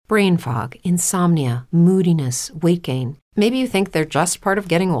brain fog, insomnia, moodiness, weight gain. Maybe you think they're just part of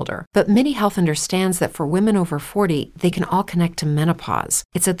getting older, but MIDI Health understands that for women over 40, they can all connect to menopause.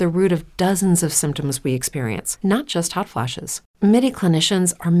 It's at the root of dozens of symptoms we experience, not just hot flashes. MIDI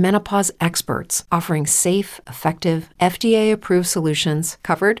clinicians are menopause experts, offering safe, effective, FDA-approved solutions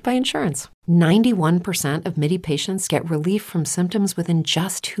covered by insurance. 91% of MIDI patients get relief from symptoms within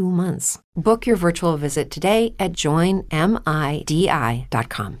just 2 months. Book your virtual visit today at joinmidi.com.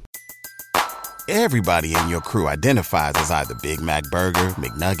 Everybody in your crew identifies as either Big Mac Burger,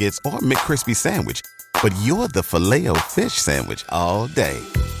 McNuggets, or McCrispy Sandwich. But you're the Filet-O-Fish Sandwich all day.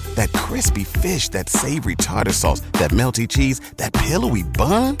 That crispy fish, that savory tartar sauce, that melty cheese, that pillowy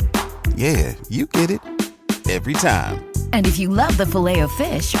bun. Yeah, you get it. Every time. And if you love the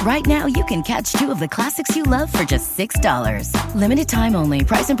Filet-O-Fish, right now you can catch 2 of the classics you love for just $6. Limited time only.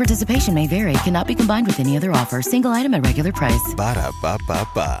 Price and participation may vary. Cannot be combined with any other offer. Single item at regular price.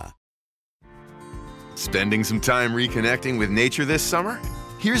 Ba-da-ba-ba-ba. Spending some time reconnecting with nature this summer?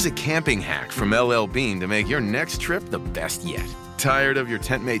 Here's a camping hack from LL Bean to make your next trip the best yet. Tired of your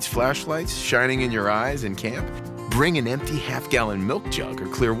tent mate's flashlights shining in your eyes in camp? Bring an empty half-gallon milk jug or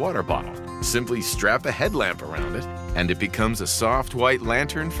clear water bottle. Simply strap a headlamp around it, and it becomes a soft white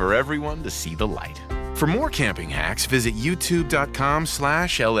lantern for everyone to see the light. For more camping hacks, visit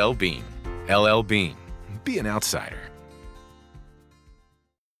youtube.com/LLbean. LL Bean. Be an outsider.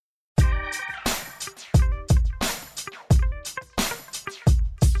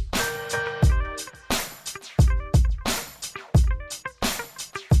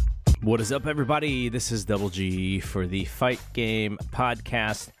 What is up, everybody? This is Double G for the Fight Game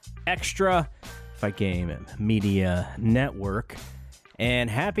Podcast Extra, Fight Game Media Network. And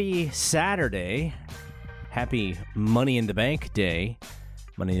happy Saturday. Happy Money in the Bank Day.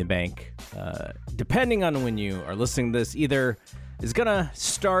 Money in the Bank, depending on when you are listening to this, either is going to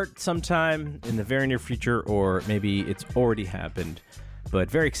start sometime in the very near future or maybe it's already happened.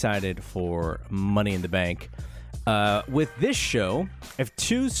 But very excited for Money in the Bank. With this show, I have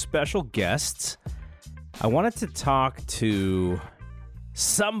 2 special guests. I wanted to talk to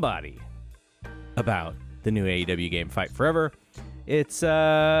somebody about the new AEW game Fight Forever. It's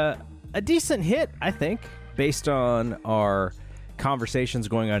a decent hit, I think, based on our conversations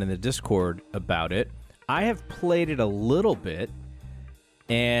going on in the Discord about it. I have played it a little bit,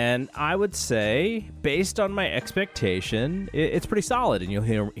 and I would say, based on my expectation, it's pretty solid, and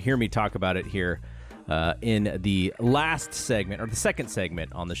you'll hear me talk about it here in the last segment, or the second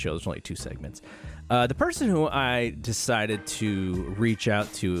segment on the show. There's only 2 segments. The person who I decided to reach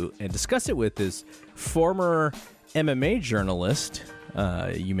out to and discuss it with is former MMA journalist.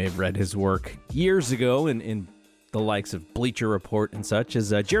 You may have read his work years ago in the likes of Bleacher Report and such,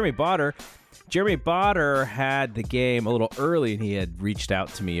 is Jeremy Botter. Jeremy Botter had the game a little early, and he had reached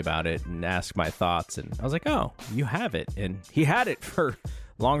out to me about it and asked my thoughts. And I was like, oh, you have it. And he had it for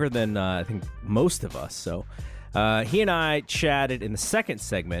longer than I think most of us. So he and I chatted in the second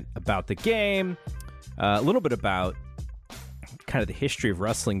segment about the game, a little bit about kind of the history of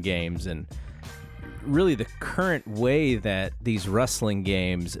wrestling games and really the current way that these wrestling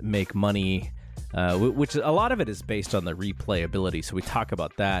games make money, which a lot of it is based on the replayability. So we talk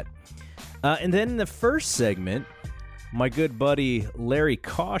about that. And then in the first segment, my good buddy Larry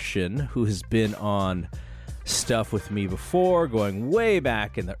Caution, who has been on stuff with me before, going way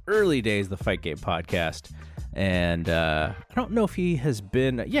back in the early days of the Fight Game Podcast. And I don't know if he has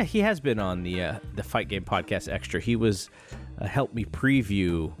been... Yeah, he has been on the Fight Game Podcast Extra. He was helped me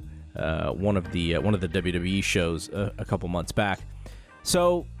preview one of the WWE shows a couple months back.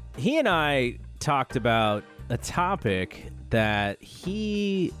 So he and I talked about a topic that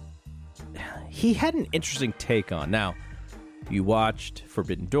he had an interesting take on. Now, if you watched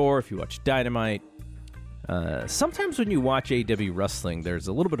Forbidden Door, if you watched Dynamite, sometimes when you watch AEW wrestling, there's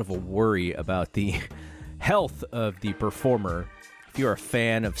a little bit of a worry about the health of the performer. If you're a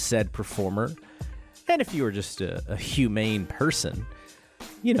fan of said performer, and if you are just a humane person,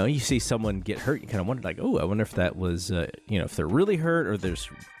 you know, you see someone get hurt, you kind of wonder, like, oh, I wonder if that was, if they're really hurt or there's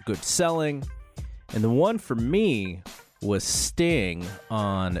good selling. And the one for me was Sting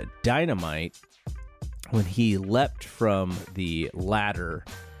on Dynamite when he leapt from the ladder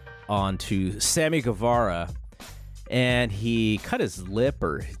onto Sammy Guevara, and he cut his lip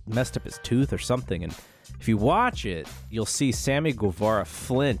or messed up his tooth or something. And if you watch it, you'll see Sammy Guevara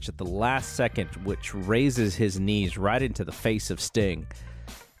flinch at the last second, which raises his knees right into the face of Sting.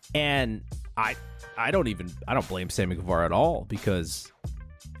 And I don't blame Sammy Guevara at all, because,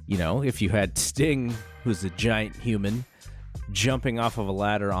 you know, if you had Sting, who's a giant human, jumping off of a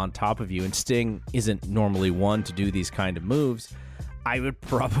ladder on top of you, and Sting isn't normally one to do these kind of moves, I would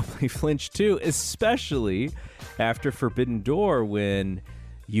probably flinch too, especially after Forbidden Door when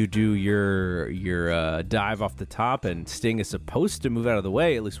you do your dive off the top and Sting is supposed to move out of the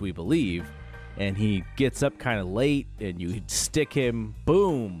way, at least we believe, and he gets up kind of late and you stick him,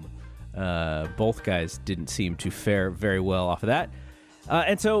 boom. Both guys didn't seem to fare very well off of that.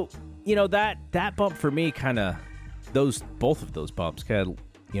 And so, that bump for me both of those bumps kind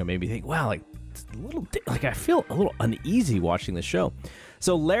of, made me think, wow, like, it's a little, like, I feel a little uneasy watching the show.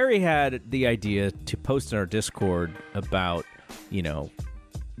 So Larry had the idea to post in our Discord about,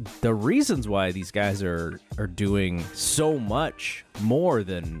 the reasons why these guys are doing so much more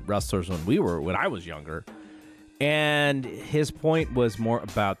than wrestlers when I was younger. And his point was more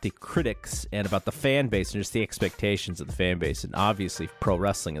about the critics and about the fan base and just the expectations of the fan base. And obviously, pro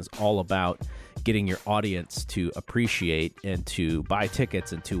wrestling is all about getting your audience to appreciate and to buy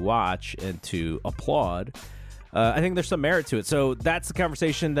tickets and to watch and to applaud. I think there's some merit to it. So that's the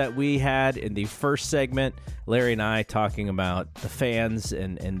conversation that we had in the first segment. Larry and I talking about the fans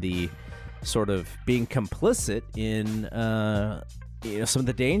and the sort of being complicit in some of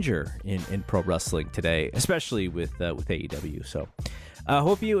the danger in pro wrestling today, especially with AEW. So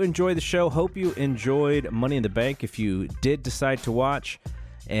hope you enjoy the show. Hope you enjoyed Money in the Bank if you did decide to watch.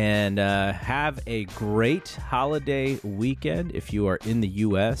 And have a great holiday weekend if you are in the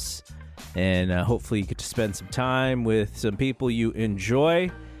U.S., and hopefully you get to spend some time with some people you enjoy.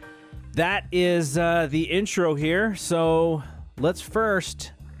 That is the intro here. So let's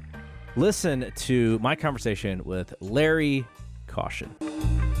first listen to my conversation with Larry Caution.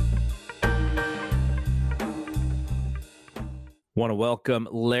 Want to welcome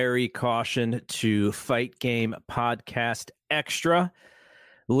Larry Caution to Fight Game Podcast Extra.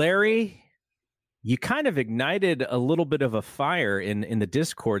 Larry, you kind of ignited a little bit of a fire in the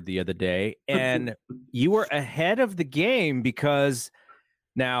Discord the other day, and you were ahead of the game because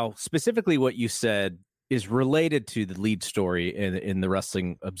now specifically what you said is related to the lead story in the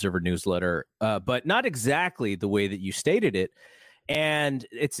Wrestling Observer newsletter, but not exactly the way that you stated it. And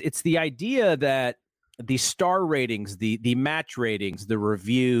it's the idea that the star ratings, the match ratings, the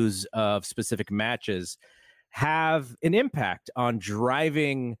reviews of specific matches have an impact on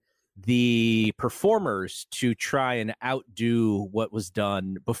driving the performers to try and outdo what was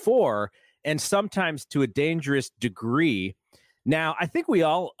done before, and sometimes to a dangerous degree. Now, I think we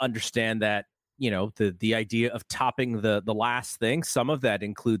all understand that, the idea of topping the last thing, some of that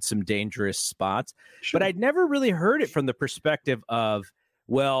includes some dangerous spots, sure. But I'd never really heard it from the perspective of,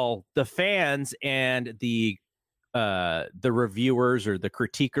 well, the fans and the reviewers or the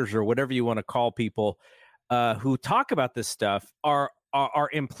critiquers or whatever you want to call people who talk about this stuff are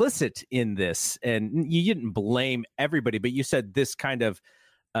implicit in this. And you didn't blame everybody, but you said this kind of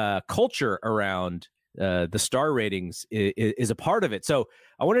culture around the star ratings is a part of it. So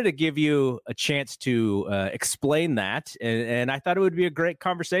I wanted to give you a chance to explain that. And I thought it would be a great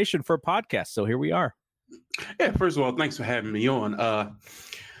conversation for a podcast. So here we are. Yeah, first of all, thanks for having me on.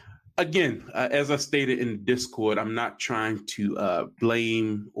 Again, as I stated in the Discord, I'm not trying to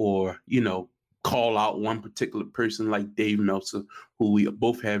blame or, call out one particular person like Dave Meltzer, who we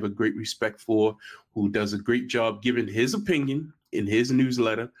both have a great respect for, who does a great job giving his opinion in his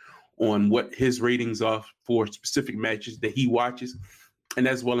newsletter on what his ratings are for specific matches that he watches. And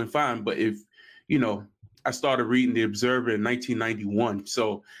that's well and fine. But if, I started reading the Observer in 1991.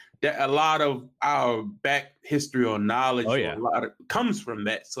 So that a lot of our back history or knowledge comes from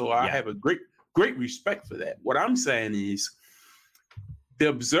that. So I have a great respect for that. What I'm saying is the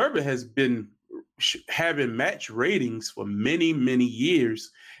Observer has been having match ratings for many, many years.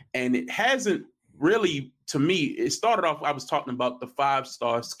 And it hasn't really, to me, it started off, I was talking about the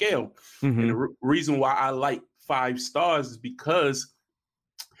 5-star scale. Mm-hmm. And the reason why I like 5 stars is because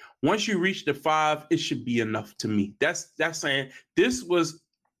once you reach the 5, it should be enough to me. That's saying this was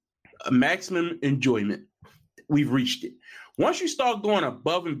a maximum enjoyment. We've reached it. Once you start going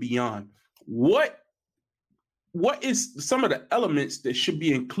above and beyond, what is some of the elements that should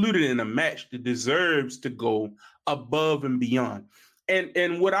be included in a match that deserves to go above and beyond?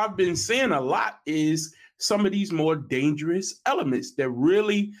 And what I've been saying a lot is some of these more dangerous elements that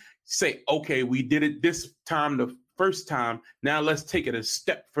really say, okay, we did it this time, the first time. Now let's take it a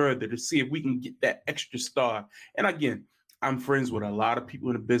step further to see if we can get that extra star. And again, I'm friends with a lot of people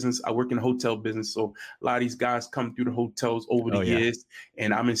in the business. I work in the hotel business. So a lot of these guys come through the hotels over the years,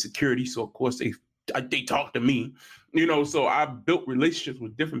 and I'm in security. So of course they talk to me, so I've built relationships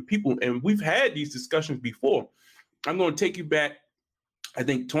with different people, and we've had these discussions before. I'm going to take you back, I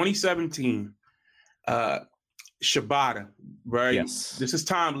think 2017, Shibata, right? Yes. This is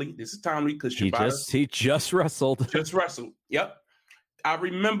timely because Shibata. He just wrestled. Just wrestled. Yep. I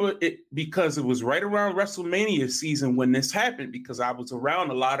remember it because it was right around WrestleMania season when this happened, because I was around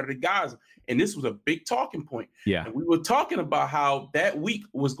a lot of the guys, and this was a big talking point. Yeah. And we were talking about how that week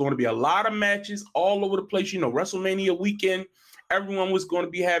was going to be a lot of matches all over the place. WrestleMania weekend, everyone was going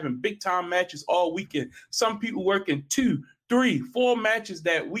to be having big time matches all weekend. Some people working 2, 3, 4 matches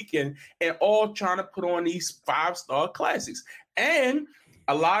that weekend, and all trying to put on these 5-star classics. And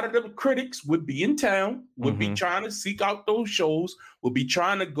a lot of the critics would be in town, would be trying to seek out those shows, would be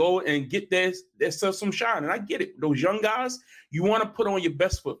trying to go and get their stuff some shine. And I get it. Those young guys, you want to put on your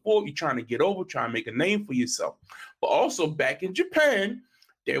best foot forward. You're trying to get over, trying to make a name for yourself. But also back in Japan,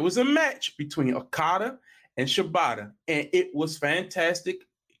 there was a match between Okada and Shibata, and it was fantastic,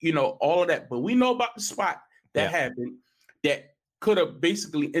 all of that. But we know about the spot that happened that could have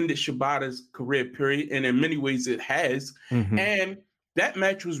basically ended Shibata's career, period. And in many ways it has. And that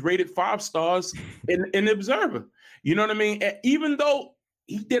match was rated 5 stars in Observer. You know what I mean? And even though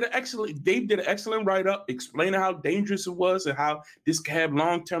Dave did an excellent write-up explaining how dangerous it was and how this could have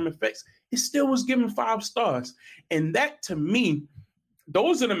long-term effects, it still was given 5 stars. And that, to me,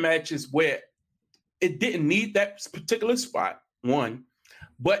 those are the matches where it didn't need that particular spot, one.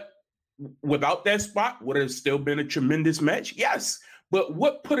 But without that spot, would it have still been a tremendous match? Yes. But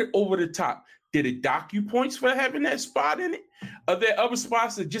what put it over the top? Did it dock you points for having that spot in it? Are there other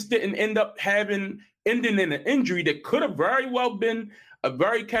spots that just didn't end up ending in an injury that could have very well been a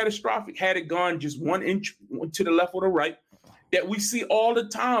very catastrophic had it gone just 1 inch to the left or the right, that we see all the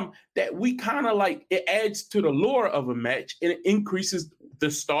time, that we kind of like, it adds to the lure of a match and it increases the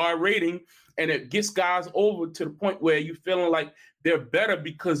star rating, and it gets guys over to the point where you're feeling like they're better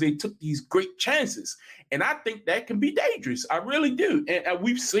because they took these great chances. And I think that can be dangerous. I really do. And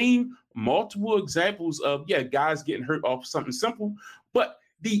we've seen multiple examples of, guys getting hurt off something simple, but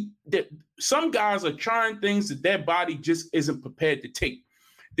some guys are trying things that their body just isn't prepared to take.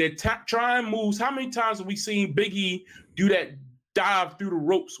 They're trying moves. How many times have we seen Big E do that dive through the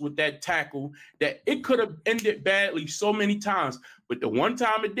ropes with that tackle that it could have ended badly so many times? But the one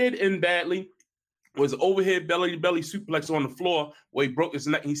time it did end badly was overhead belly-to-belly suplex on the floor where he broke his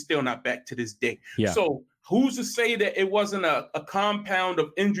neck, and he's still not back to this day. Yeah. So who's to say that it wasn't a compound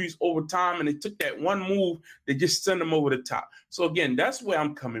of injuries over time, and it took that one move that just sent him over the top? So again, that's where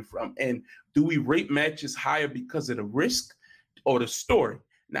I'm coming from. And do we rate matches higher because of the risk or the story?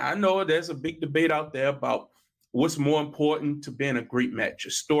 Now, I know there's a big debate out there about what's more important to being a great match,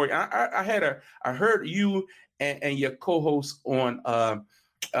 a story. I heard you and your co-host on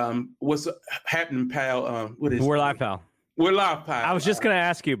what's happening, pal? What is We're live, pal. We're live, pal. I was just going to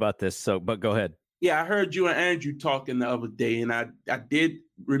ask you about this, but go ahead. Yeah, I heard you and Andrew talking the other day, and I did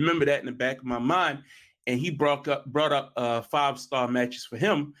remember that in the back of my mind. And he brought up 5-star matches for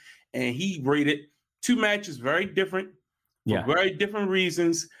him, and he rated 2 matches very different for very different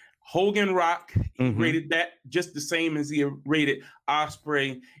reasons. Hogan Rock, he rated that just the same as he rated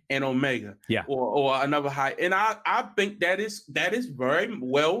Ospreay and Omega, or another high. And I think that is very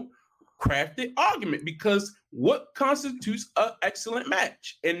well crafted argument, because what constitutes an excellent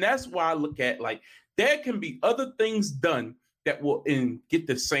match? And that's why I look at, like, there can be other things done that will get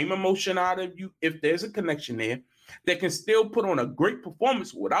the same emotion out of you if there's a connection there, that can still put on a great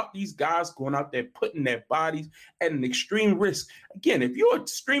performance without these guys going out there putting their bodies at an extreme risk. Again, if you're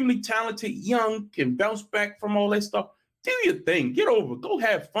extremely talented, young, can bounce back from all that stuff, do your thing, get over, go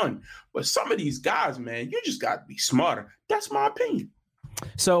have fun. But some of these guys, man, you just got to be smarter. That's my opinion.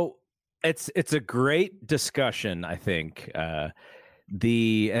 So it's a great discussion, I think. And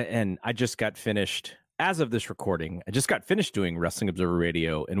I just got finished, as of this recording, I just got finished doing Wrestling Observer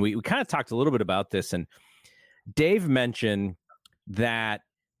Radio, and we kind of talked a little bit about this, and Dave mentioned that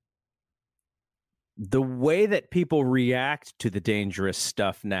the way that people react to the dangerous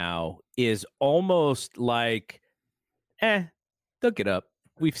stuff now is almost like, they'll get up.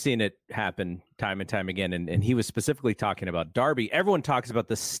 We've seen it happen time and time again. And he was specifically talking about Darby. Everyone talks about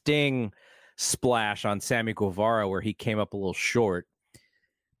the Sting splash on Sammy Guevara where he came up a little short.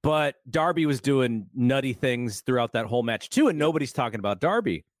 But Darby was doing nutty things throughout that whole match too, and nobody's talking about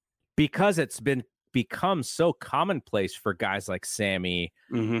Darby because it's become so commonplace for guys like Sammy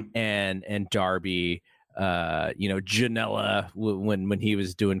and Darby, Janela when he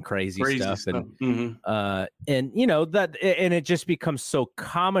was doing crazy stuff. And and it just becomes so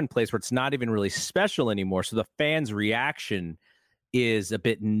commonplace where it's not even really special anymore. So the fans' reaction is a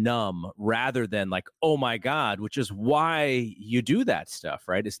bit numb rather than like, oh my God, which is why you do that stuff,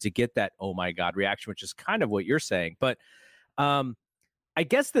 right? Is to get that oh my God reaction, which is kind of what you're saying. But I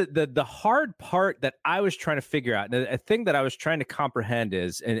guess the hard part that I was trying to figure out, and a thing that I was trying to comprehend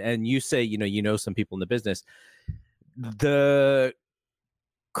is, and you say, some people in the business, the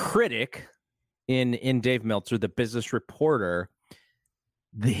critic in Dave Meltzer, the business reporter,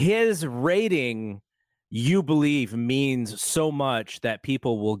 his rating, you believe, means so much that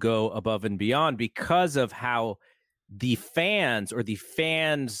people will go above and beyond because of how the fans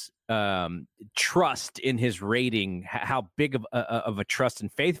trust in his rating, how big of a trust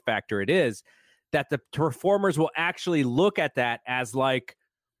and faith factor it is, that the performers will actually look at that as like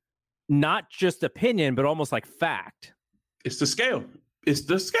not just opinion, but almost like fact. It's the scale. It's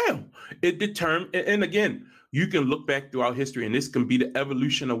the scale. It determines, and again, you can look back throughout history, and this can be the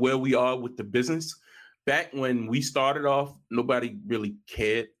evolution of where we are with the business. Back when we started off, nobody really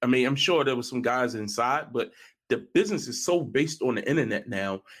cared. I mean, I'm sure there were some guys inside, but the business is so based on the internet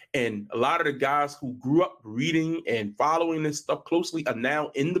now. And a lot of the guys who grew up reading and following this stuff closely are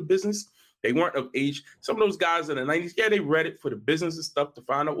now in the business. They weren't of age. Some of those guys in the 90s, they read it for the business and stuff to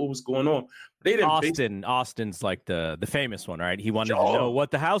find out what was going on. They didn't. Austin's like the famous one, right? He wanted to know what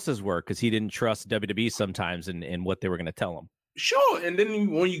the houses were because he didn't trust WWE sometimes in what they were going to tell him. Sure. And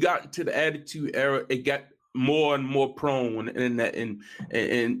then when you got into the Attitude Era, it got more and more prone, and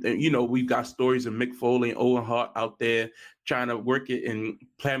you know, we've got stories of Mick Foley and Owen Hart out there trying to work it and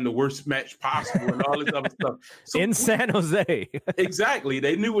plan the worst match possible and all this other stuff. So, in San Jose. Exactly.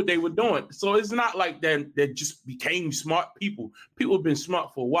 They knew what they were doing. So it's not like they just became smart people. People have been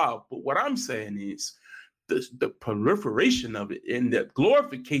smart for a while. But what I'm saying is the proliferation of it and the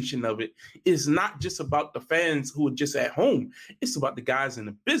glorification of it is not just about the fans who are just at home. It's about the guys in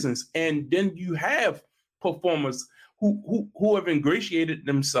the business. And then you have performers who have ingratiated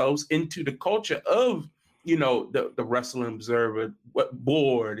themselves into the culture of, you know, the Wrestling Observer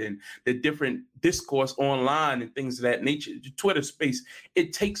board and the different discourse online and things of that nature. The Twitter space,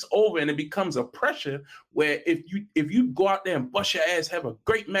 it takes over and it becomes a pressure where if you go out there and bust your ass, have a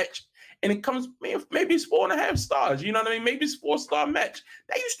great match, and it comes, maybe it's 4.5 stars, you know what I mean? Maybe it's 4-star match.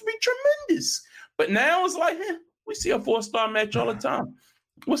 That used to be tremendous. But now it's like, we see a 4-star match all the time.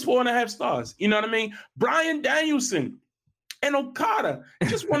 What's 4.5 stars? You know what I mean? Bryan Danielson and Okada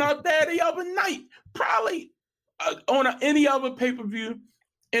just went out there the other night, probably on any other pay-per-view,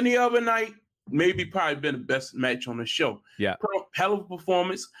 any other night, probably been the best match on the show. Yeah. Hell of a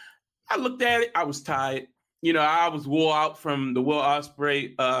performance. I looked at it. I was tired. You know, I was wore out from the Will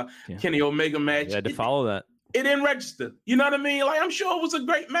Ospreay, Kenny Omega match. You had to follow that. It didn't register. You know what I mean? Like, I'm sure it was a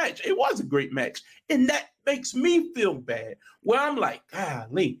great match. It was a great match. And that makes me feel bad. Where I'm like,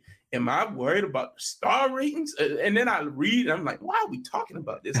 golly, am I worried about the star ratings? And then I read, and I'm like, why are we talking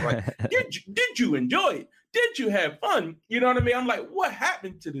about this? Like, did you enjoy it? Did you have fun? You know what I mean? I'm like, what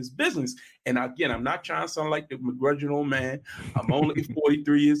happened to this business? And again, I'm not trying to sound like the begrudging old man. I'm only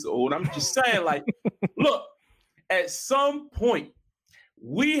 43 years old. I'm just saying, like, look, at some point,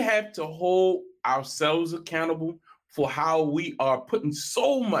 we have to hold ourselves accountable for how we are putting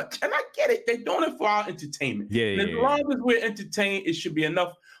so much. And I get it. They're doing it for our entertainment. As long as we're entertained, it should be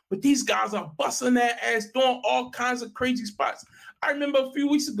enough. But these guys are busting their ass, doing all kinds of crazy spots. I remember a few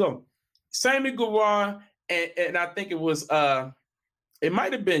weeks ago, Sammy Guevara, and I think it was, it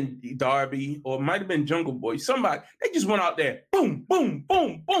might have been Darby or it might have been Jungle Boy. Somebody, they just went out there, boom, boom,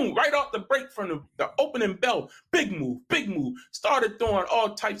 boom, boom, right off the break from the opening bell. Big move. Started throwing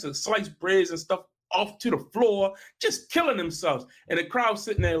all types of sliced breads and stuff off to the floor, just killing themselves. And the crowd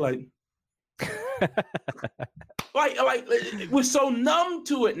sitting there like, like we're so numb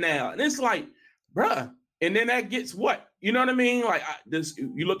to it now. And it's like, bruh. And then that gets what? You know what I mean? Like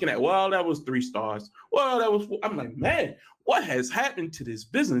you're looking at, well, that was 3 stars. Well, that was 4. I'm like, man, what has happened to this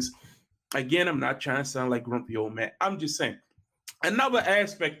business? Again, I'm not trying to sound like grumpy old man. I'm just saying. Another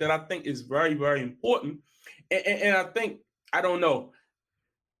aspect that I think is very, very important, and I think, I don't know,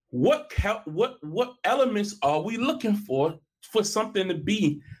 what elements are we looking for something to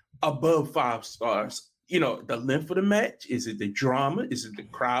be above 5 stars? You know, the length of the match? Is it the drama? Is it the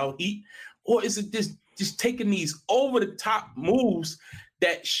crowd heat? Or is it just taking these over-the-top moves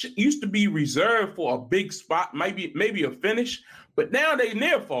that used to be reserved for a big spot, maybe a finish, but now they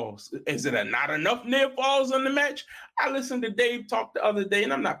near falls? Is it not enough near falls on the match? I listened to Dave talk the other day,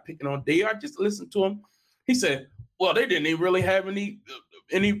 and I'm not picking on Dave. I just listened to him. He said, well, they didn't even really have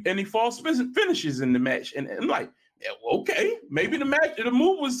any false finishes in the match. And I'm like, yeah, okay, maybe the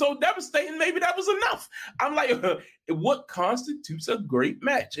move was so devastating, maybe that was enough. I'm like, what constitutes a great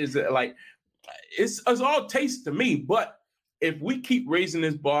match? Is it like, it's all taste to me, but if we keep raising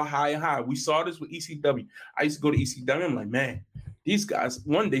this bar high and high, we saw this with ECW. I used to go to ECW. I'm like, man, these guys,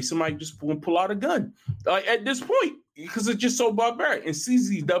 one day somebody just pull out a gun. Like at this point, because it's just so barbaric. And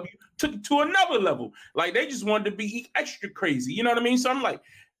CZW took it to another level. Like they just wanted to be extra crazy. You know what I mean? So I'm like,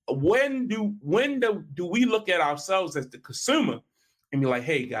 when do we look at ourselves as the consumer and be like,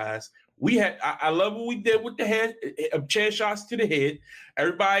 hey, guys, I love what we did with the head, chair shots to the head.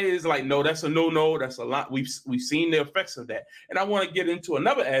 Everybody is like, no, that's a no. That's a lot. We've seen the effects of that. And I want to get into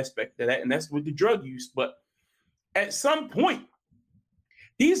another aspect of that, and that's with the drug use. But at some point,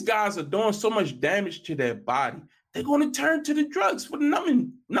 these guys are doing so much damage to their body, they're going to turn to the drugs for the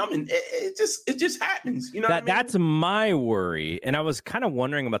numbing. It just happens. You know what I mean? That's my worry. And I was kind of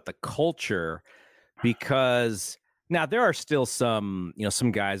wondering about the culture, because now there are still some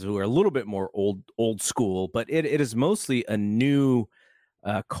guys who are a little bit more old school, but it is mostly a new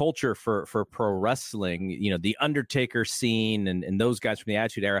culture for pro wrestling. The Undertaker scene and those guys from the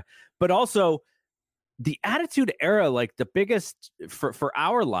Attitude Era, but also the Attitude Era, like the biggest for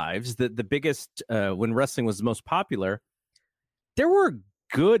our lives, the biggest when wrestling was the most popular. There were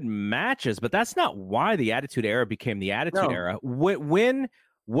good matches, but that's not why the Attitude Era became the Attitude Era.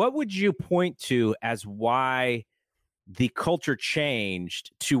 What would you point to as why the culture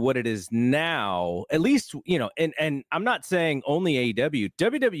changed to what it is now? At least, and I'm not saying only AEW.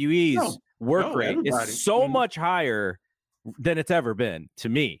 WWE's work rate is so much higher than it's ever been, to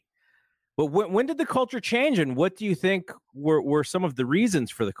me. But when did the culture change, and what do you think were some of the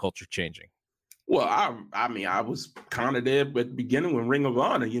reasons for the culture changing? Well, I was kind of there at the beginning when Ring of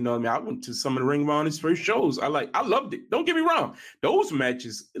Honor, I went to some of the Ring of Honor's first shows. I loved it. Don't get me wrong. Those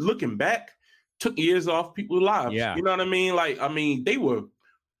matches, looking back, took years off people's lives. Yeah. You know what I mean? They were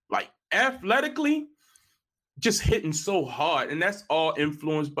athletically just hitting so hard. And that's all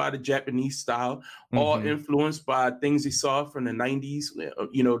influenced by the Japanese style, all influenced by things they saw from the 90s,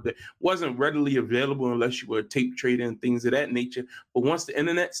 that wasn't readily available unless you were a tape trader and things of that nature. But once the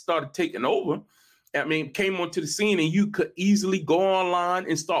internet started taking over, came onto the scene, and you could easily go online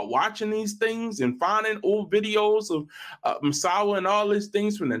and start watching these things and finding old videos of Misawa and all these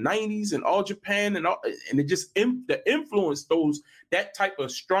things from the 90s and All Japan and it just influenced that type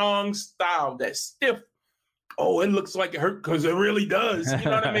of strong style, that stiff. Oh, it looks like it hurt because it really does. You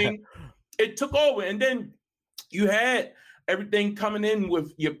know what I mean? It took over. And then you had everything coming in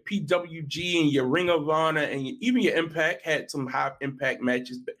with your PWG and your Ring of Honor, and even your Impact had some high impact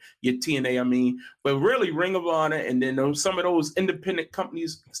matches, your TNA, but really Ring of Honor. And then some of those independent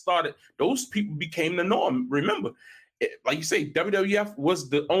companies started, those people became the norm. Remember, like you say, WWF was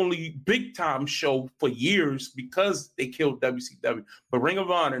the only big time show for years because they killed WCW. But Ring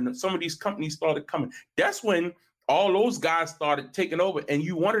of Honor and some of these companies started coming. That's when all those guys started taking over, and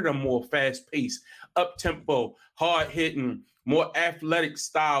you wanted a more fast paced, up tempo, hard hitting, more athletic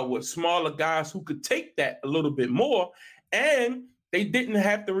style with smaller guys who could take that a little bit more. And they didn't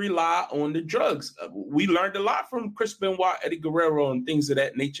have to rely on the drugs. We learned a lot from Chris Benoit, Eddie Guerrero, and things of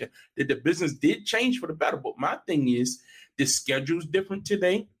that nature, that the business did change for the better. But my thing is, the schedule's different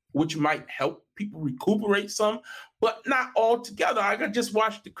today, which might help people recuperate some, but not all together. I just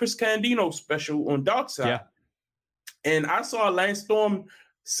watched the Chris Candido special on Darkside, and I saw Lance Storm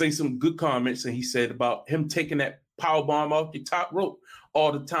say some good comments, and he said about him taking that power bomb off the top rope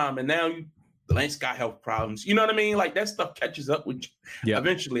all the time, and now Lance got health problems. You know what I mean? Like, that stuff catches up with you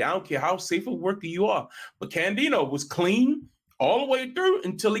eventually. I don't care how safe a worker you are. But Candido was clean all the way through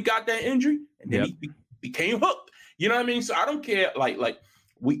until he got that injury, and then he became hooked. You know what I mean? So I don't care. Like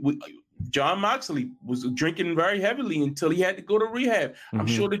John Moxley was drinking very heavily until he had to go to rehab. I'm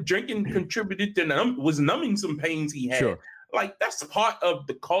sure the drinking contributed to numbing some pains he had. Sure. Like, that's part of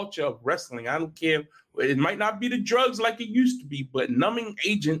the culture of wrestling. I don't care. It might not be the drugs like it used to be, but numbing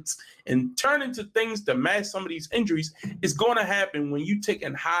agents and turning to things to mask some of these injuries is going to happen when you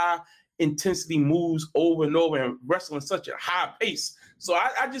taking high intensity moves over and over and wrestling such a high pace. So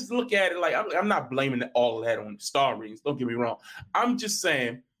I just look at it like, I'm not blaming all of that on the star ratings. Don't get me wrong. I'm just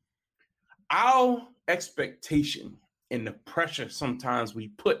saying our expectation and the pressure sometimes we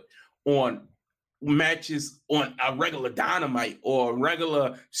put on matches on a regular Dynamite or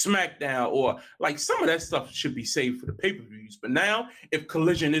regular SmackDown, or like some of that stuff should be saved for the pay-per-views. But now, if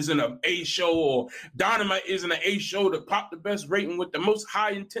Collision isn't an A show or Dynamite isn't an A show to pop the best rating with the most high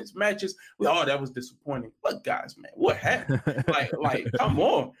intense matches, that was disappointing. But guys, man, what happened? like, come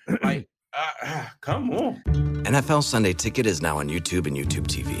on, come on. NFL Sunday Ticket is now on YouTube and YouTube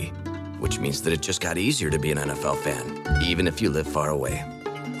TV, which means that it just got easier to be an NFL fan, even if you live far away.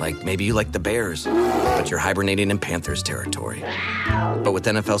 Like, maybe you like the Bears, but you're hibernating in Panthers territory. But with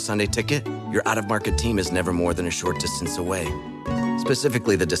NFL Sunday Ticket, your out-of-market team is never more than a short distance away.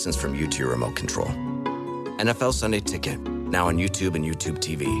 Specifically, the distance from you to your remote control. NFL Sunday Ticket, now on YouTube and YouTube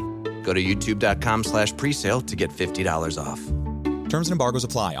TV. Go to youtube.com/presale to get $50 off. Terms and embargoes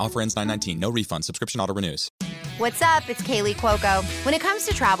apply. Offer ends 9/19. No refund. Subscription auto renews. What's up? It's Kaylee Cuoco. When it comes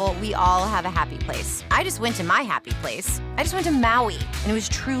to travel, we all have a happy place. I just went to my happy place. I just went to Maui, and it was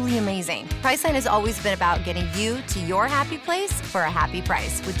truly amazing. Priceline has always been about getting you to your happy place for a happy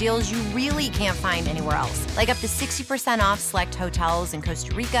price with deals you really can't find anywhere else. Like up to 60% off select hotels in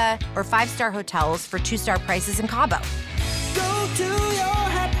Costa Rica or 5-star hotels for 2-star prices in Cabo. Go to your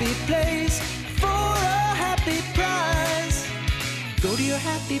happy place for a happy price. Go to your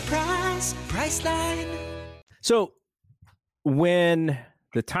happy price, Priceline. So when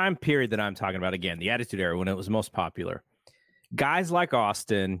the time period that I'm talking about, again, the Attitude Era, when it was most popular, guys like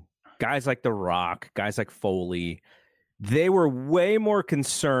Austin, guys like The Rock, guys like Foley, they were way more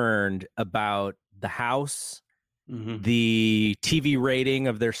concerned about the house, the TV rating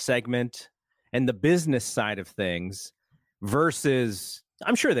of their segment, and the business side of things versus,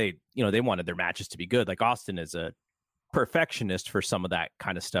 I'm sure they wanted their matches to be good. Like Austin is a perfectionist for some of that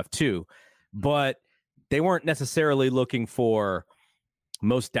kind of stuff too. But they weren't necessarily looking for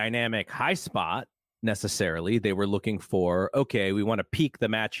most dynamic high spot necessarily. They were looking for, okay, we want to peak the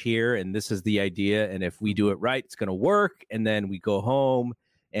match here, and this is the idea. And if we do it right, it's going to work. And then we go home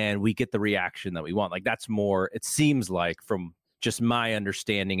and we get the reaction that we want. Like that's more, it seems like from just my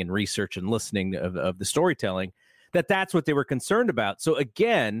understanding and research and listening of the storytelling, that's what they were concerned about. So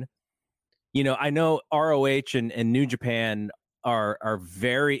again, I know ROH and New Japan are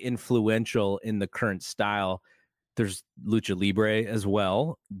very influential in the current style. There's Lucha Libre as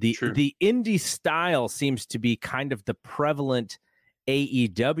well. The indie style seems to be kind of the prevalent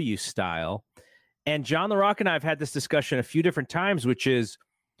AEW style. And John The Rock and I have had this discussion a few different times, which is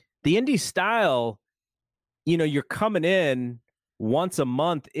the indie style, you're coming in once a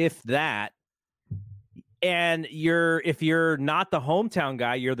month, if that. And if you're not the hometown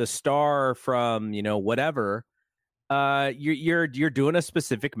guy, you're the star from, whatever. You're doing a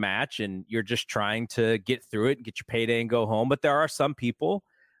specific match and you're just trying to get through it and get your payday and go home. But there are some people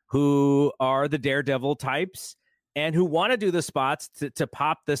who are the daredevil types and who want to do the spots to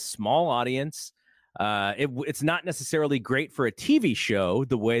pop this small audience. It's not necessarily great for a TV show,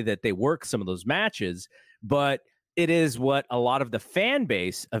 the way that they work some of those matches, but it is what a lot of the fan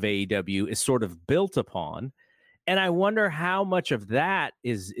base of AEW is sort of built upon. And I wonder how much of that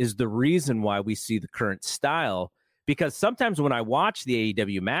is the reason why we see the current style. Because sometimes when I watch the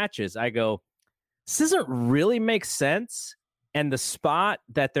AEW matches, I go, this doesn't really make sense. And the spot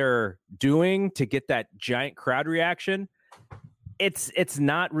that they're doing to get that giant crowd reaction, it's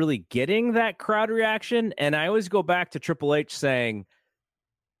not really getting that crowd reaction. And I always go back to Triple H saying,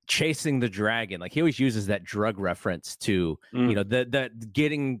 chasing the dragon. Like he always uses that drug reference to, the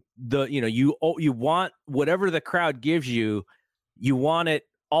getting the, you want whatever the crowd gives you, you want it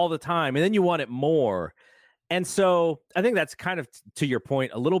all the time. And then you want it more. And so I think that's kind of to your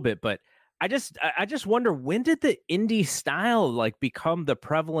point a little bit, but I just wonder, when did the indie style like become the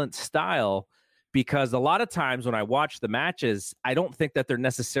prevalent style? Because a lot of times when I watch the matches, I don't think that they're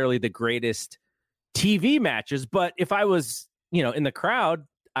necessarily the greatest TV matches, but if I was, in the crowd,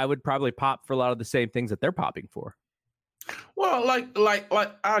 I would probably pop for a lot of the same things that they're popping for. Well, like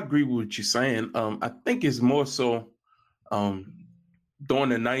I agree with what you're saying. I think it's more so during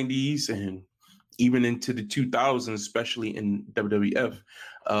the 90s and even into the 2000s, especially in WWF,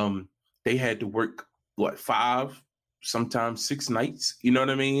 they had to work 5, sometimes 6 nights. You know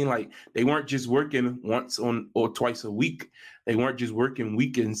what I mean? Like they weren't just working once or twice a week. They weren't just working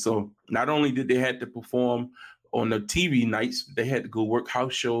weekends. So not only did they have to perform on the TV nights, they had to go work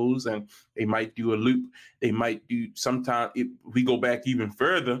house shows, and they might do a loop. They might do sometimes. If we go back even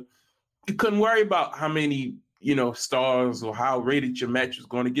further, you couldn't worry about how many stars or how rated your match was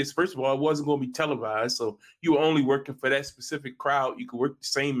going to get. First of all, it wasn't going to be televised, so you were only working for that specific crowd. You could work the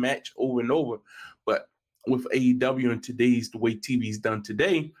same match over and over. But with AEW and the way TV is done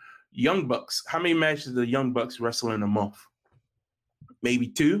today, Young Bucks, how many matches do the Young Bucks wrestle in a month? Maybe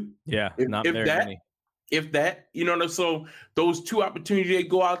 2. Yeah, not very many. If that, so those 2 opportunities, they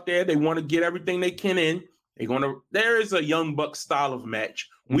go out there, they want to get everything they can in. There is a Young Buck style of match.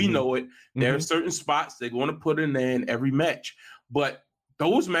 We know it. There are certain spots they're going to put in there in every match. But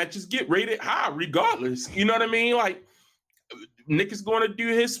those matches get rated high regardless. You know what I mean? Like Nick is going to do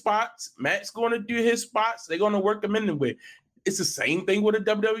his spots. Matt's going to do his spots. They're going to work them anyway. It's the same thing with a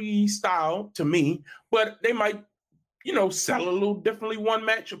WWE style to me, but they might, sell a little differently one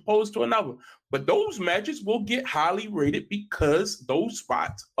match opposed to another. But those matches will get highly rated because those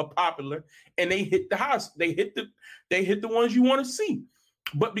spots are popular and they hit the house. They hit the ones you want to see.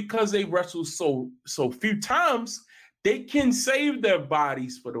 But because they wrestle so few times, they can save their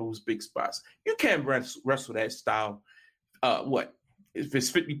bodies for those big spots. You can't wrestle that style. If it's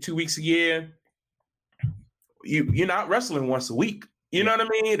 52 weeks a year, you're not wrestling once a week. You know what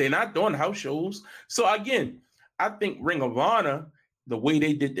I mean? They're not doing house shows. So again, I think Ring of Honor, the way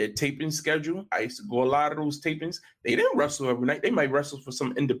they did their taping schedule, I used to go a lot of those tapings. They didn't wrestle every night. They might wrestle for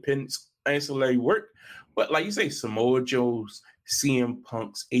some independent ancillary work. But like you say, Samoa Joe's, CM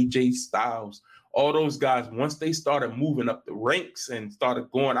Punk's, AJ Styles, all those guys, once they started moving up the ranks and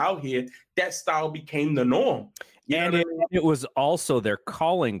started going out here, that style became the norm. It was also their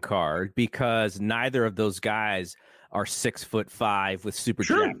calling card because neither of those guys are 6'5" with super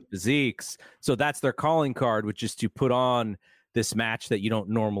jacked physiques. So that's their calling card, which is to put on this match that you don't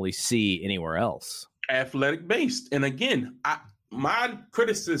normally see anywhere else. Athletic based. And again, my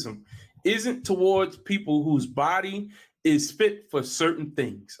criticism isn't towards people whose body is fit for certain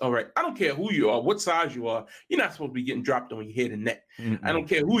things. All right. I don't care who you are, what size you are. You're not supposed to be getting dropped on your head and neck. Mm-hmm. I don't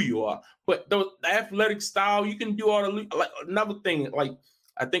care who you are. But the athletic style, you can do all the, like another thing, like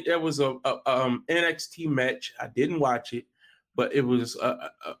I think there was a NXT match. I didn't watch it, but it was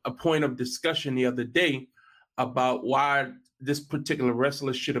a point of discussion the other day about why this particular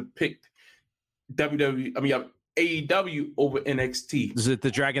wrestler should have picked AEW over NXT. Is it the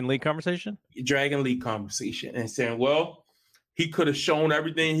Dragon Lee conversation? Dragon Lee conversation. And saying, well, he could have shown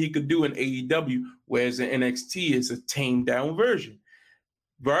everything he could do in AEW, whereas in NXT is a tamed down version.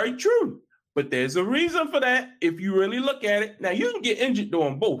 Very true. But there's a reason for that if you really look at it. Now, you can get injured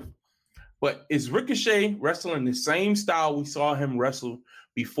doing both. But is Ricochet wrestling the same style we saw him wrestle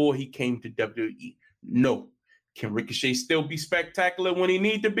before he came to WWE? No. Can Ricochet still be spectacular when he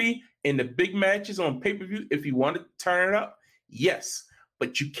need to be in the big matches on pay-per-view if he wanted to turn it up? Yes.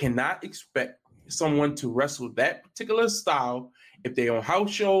 But you cannot expect someone to wrestle that particular style if they're on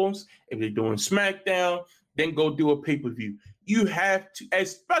house shows, if they're doing SmackDown, then go do a pay-per-view. You have to,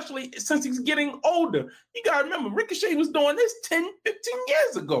 especially since he's getting older. You got to remember, Ricochet was doing this 10, 15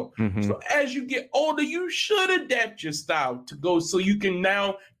 years ago. Mm-hmm. So as you get older, you should adapt your style to go so you can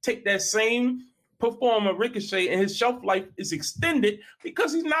now take that same performer, Ricochet, and his shelf life is extended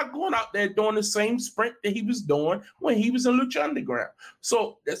because he's not going out there doing the same sprint that he was doing when he was in Lucha Underground.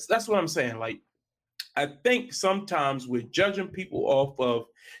 So that's what I'm saying. Like, I think sometimes we're judging people off of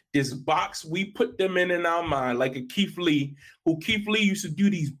this box we put them in our mind, like a Keith Lee, who Keith Lee used to do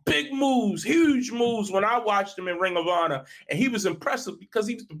these big moves, huge moves when I watched him in Ring of Honor. And he was impressive because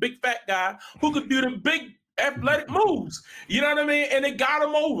he was the big fat guy who could do the big athletic moves. You know what I mean? And it got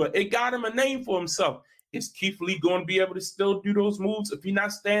him over. It got him a name for himself. Is Keith Lee going to be able to still do those moves if he's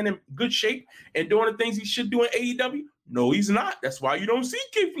not staying in good shape and doing the things he should do in AEW? No, he's not. That's why you don't see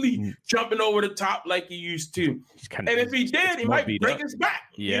Keith Lee jumping over the top like he used to. And if he did, he might break his back.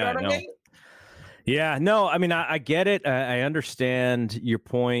 Yeah, you know what I mean? Yeah, no, I mean, I get it. I understand your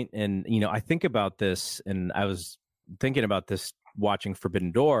point. And, you know, I think about this, and I was thinking about this watching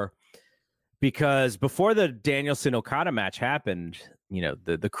Forbidden Door, because before the Danielson-Okada match happened, you know,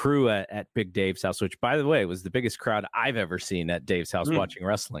 the crew at Big Dave's house, which, by the way, was the biggest crowd I've ever seen at Dave's house watching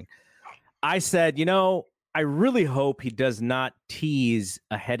wrestling. I said, you know, I really hope he does not tease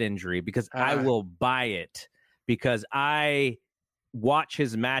a head injury because I will buy it, because I watch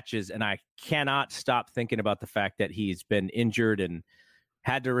his matches and I cannot stop thinking about the fact that he's been injured and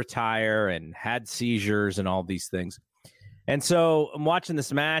had to retire and had seizures and all these things. And so I'm watching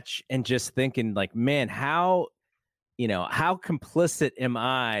this match and just thinking, like, man, how complicit am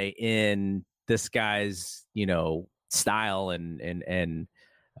I in this guy's, you know, style and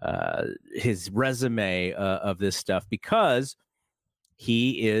his resume of this stuff, because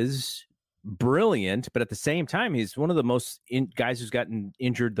he is brilliant, but at the same time, he's one of the most guys who's gotten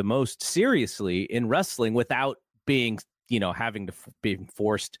injured the most seriously in wrestling without being, you know, having to be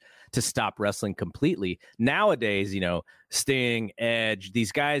forced to stop wrestling completely. Nowadays, you know, Sting, Edge,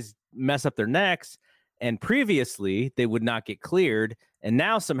 these guys mess up their necks, and previously they would not get cleared, and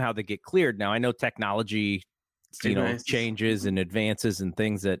now somehow they get cleared. Now I know technology, you know, changes and advances and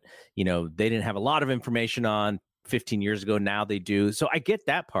things that, you know, they didn't have a lot of information on 15 years ago. Now they do. So I get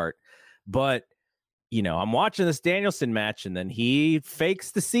that part. But, you know, I'm watching this Danielson match and then he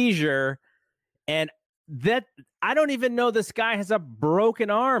fakes the seizure, and that I don't even know this guy has a broken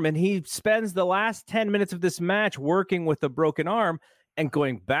arm, and he spends the last 10 minutes of this match working with a broken arm. And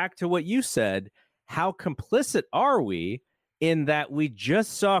going back to what you said, how complicit are we in that we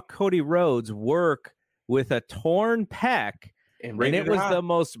just saw Cody Rhodes work with a torn pec, and it was the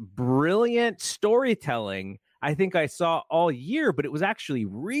most brilliant storytelling I think I saw all year, but it was actually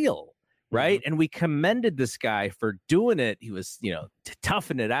real, right? Mm-hmm. And we commended this guy for doing it. He was, you know,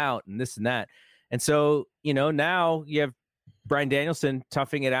 toughing it out and this and that. And so, you know, now you have Bryan Danielson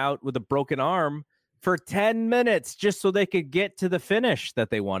toughing it out with a broken arm for 10 minutes just so they could get to the finish that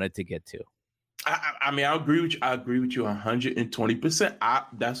they wanted to get to. I mean, I agree with you. I agree with you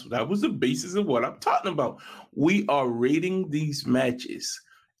 120%. That was the basis of what I'm talking about. We are rating these matches,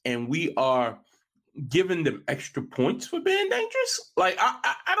 and we are giving them extra points for being dangerous. Like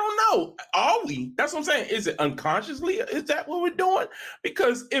I don't know. Are we? That's what I'm saying. Is it unconsciously? Is that what we're doing?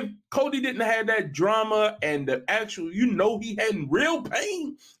 Because if Cody didn't have that drama and the actual, he had real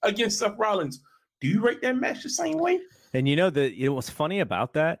pain against Seth Rollins, do you rate that match the same way? And what's funny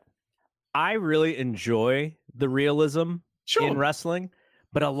about that? I really enjoy the realism in wrestling,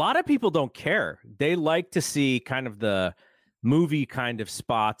 but a lot of people don't care. They like to see kind of the movie kind of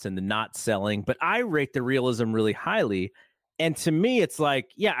spots and the not selling, but I rate the realism really highly. And to me, it's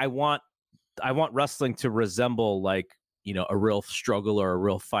like, yeah, I want wrestling to resemble like, a real struggle or a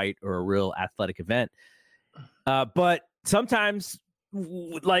real fight or a real athletic event. But sometimes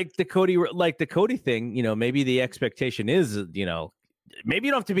like the Cody thing, maybe the expectation is, maybe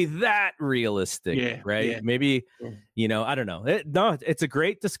you don't have to be that realistic, right? Yeah. Maybe, I don't know. It's a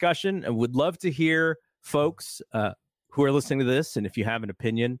great discussion, and would love to hear folks who are listening to this. And if you have an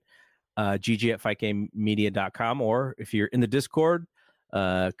opinion, gg@fightgamemedia.com, or if you're in the Discord,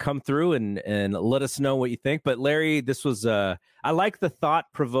 come through and let us know what you think. But Larry, this was, I like the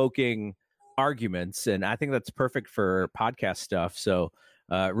thought-provoking arguments, and I think that's perfect for podcast stuff. So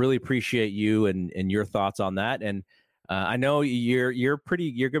really appreciate you and your thoughts on that. And I know you're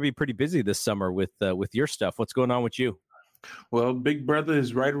going to be pretty busy this summer with your stuff. What's going on with you? Well, Big Brother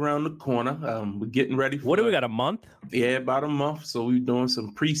is right around the corner. We're getting ready for. What do we got? A month? Yeah, about a month. So we're doing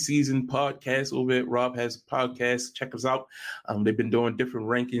some preseason podcasts over at Rob Has a Podcast. Check us out. They've been doing different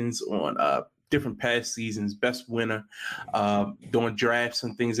rankings on different past seasons, best winner, doing drafts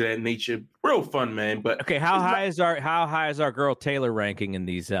and things of that nature. Real fun, man. But okay, how high is our girl Taylor ranking in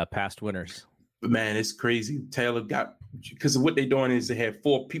these past winners? Man, it's crazy. Taylor got, because what they're doing is they have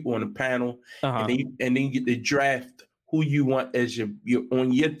 4 people on the panel, and then you get to draft who you want as your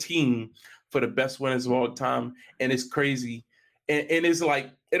on your team for the best winners of all time. And it's crazy. And it's like,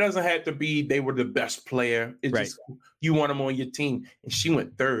 it doesn't have to be they were the best player. It's just you want them on your team. And she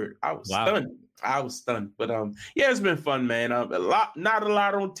went 3rd. I was stunned. But yeah, it's been fun, man. Not a lot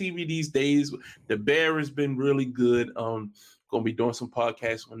on TV these days. The Bear has been really good. Gonna be doing some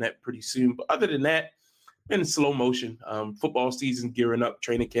podcasts on that pretty soon. But other than that, been in slow motion. Football season gearing up.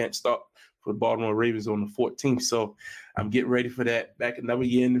 Training can't stop for the Baltimore Ravens on the 14th. So I'm getting ready for that. Back another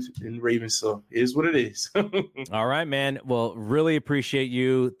year in Ravens. So it is what it is. All right, man. Well, really appreciate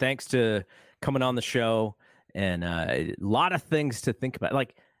you. Thanks to coming on the show. And a lot of things to think about.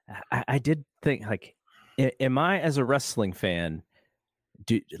 Like, I did think, like, am I, as a wrestling fan,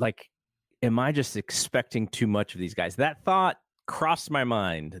 am I just expecting too much of these guys? That thought crossed my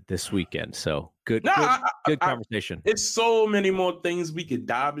mind this weekend. So good conversation. It's so many more things we could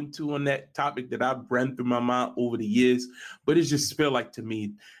dive into on that topic that I've ran through my mind over the years. But it just felt like, to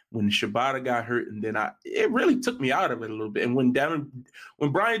me, when Shibata got hurt, and then it really took me out of it a little bit. And when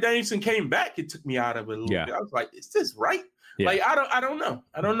Bryan Danielson came back, it took me out of it a little bit. I was like, is this right? Yeah. Like, I don't know.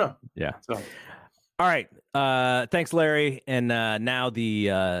 Yeah. So. All right. Thanks, Larry. And now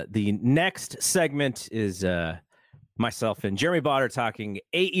the next segment is myself and Jeremy Botter talking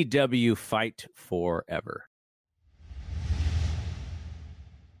AEW Fight Forever.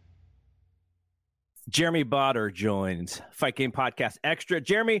 Jeremy Botter joins Fight Game Podcast Extra.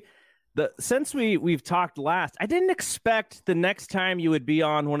 Jeremy, since we've talked last, I didn't expect the next time you would be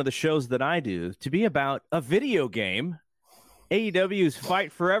on one of the shows that I do to be about a video game, AEW's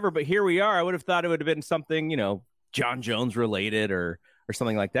Fight Forever, but here we are. I would have thought it would have been something, John Jones related or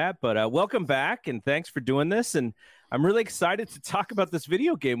something like that. But welcome back, and thanks for doing this. And I'm really excited to talk about this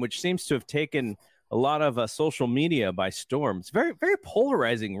video game, which seems to have taken a lot of social media by storm. It's very, very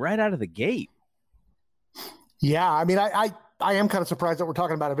polarizing right out of the gate. Yeah, I mean, I am kind of surprised that we're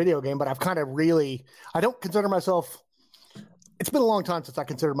talking about a video game, but I don't consider myself. It's been a long time since I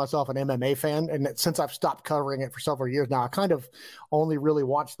considered myself an MMA fan, and since I've stopped covering it for several years now, I kind of only really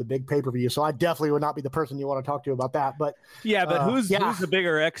watch the big pay-per-view. So I definitely would not be the person you want to talk to about that. But yeah, but who's the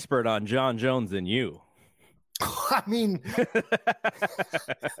bigger expert on John Jones than you? I mean,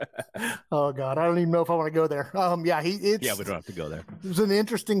 oh God, I don't even know if I want to go there. Yeah, we don't have to go there. It was an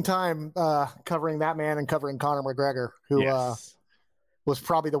interesting time covering that man and covering Conor McGregor, who was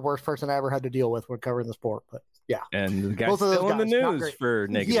probably the worst person I ever had to deal with when covering the sport. But yeah, and the guy's still in the news for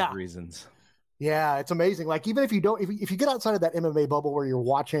negative reasons. Yeah, it's amazing. Like, even if you get outside of that MMA bubble where you're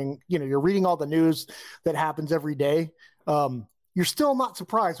watching, you're reading all the news that happens every day. You're still not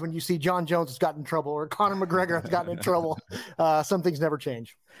surprised when you see John Jones has gotten in trouble or Conor McGregor has gotten in trouble. Some things never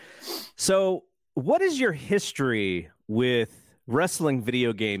change. So what is your history with wrestling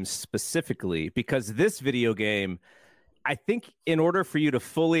video games specifically, because this video game, I think in order for you to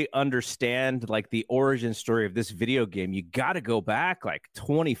fully understand like the origin story of this video game, you got to go back like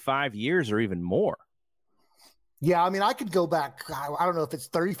 25 years or even more. Yeah, I mean, I could go back. I don't know if it's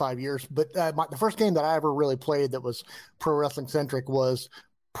 35 years, but the first game that I ever really played that was pro wrestling centric was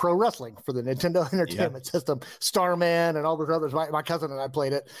Pro Wrestling for the Nintendo Entertainment System, Starman, and all those others. My cousin and I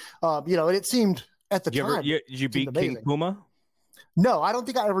played it. And it seemed at the time. Did you beat King Puma? No, I don't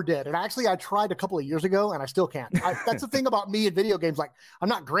think I ever did. And actually, I tried a couple of years ago, and I still can't. That's the thing about me in video games. Like, I'm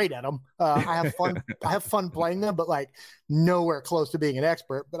not great at them. I have fun. I have fun playing them, but like nowhere close to being an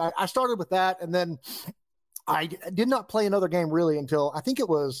expert. But I started with that, and then I did not play another game really until I think it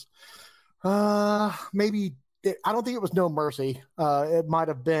was I don't think it was No Mercy. It might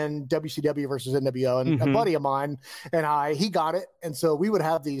have been WCW versus NWO, and a buddy of mine and he got it. And so we would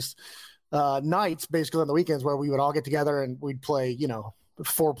have these nights basically on the weekends where we would all get together and we'd play,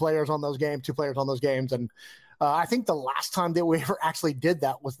 4 players on those games, 2 players on those games. And I think the last time that we ever actually did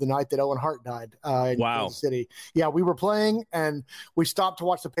that was the night that Owen Hart died in Kansas City. Yeah, we were playing and we stopped to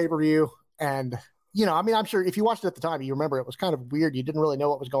watch the pay-per-view. And I'm sure if you watched it at the time, you remember it was kind of weird. You didn't really know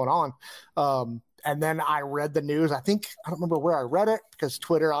what was going on. And then I read the news. I don't remember where I read it because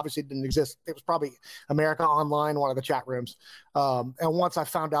Twitter obviously didn't exist. It was probably America Online, one of the chat rooms. And once I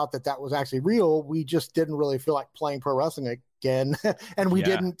found out that was actually real, we just didn't really feel like playing pro wrestling again. And we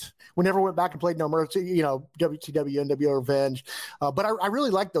never went back and played No Mercy, WCW, NWO Revenge. But I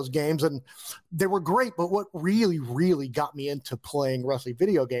really liked those games and they were great. But what really, really got me into playing wrestling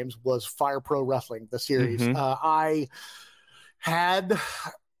video games was Fire Pro Wrestling, the series. I had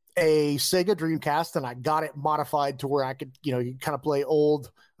a Sega Dreamcast and I got it modified to where I could, you kind of play old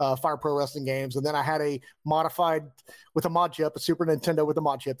Fire Pro Wrestling games. And then I had a modified with a mod chip, a Super Nintendo with a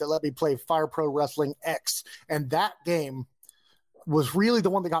mod chip that let me play Fire Pro Wrestling X. And that game was really the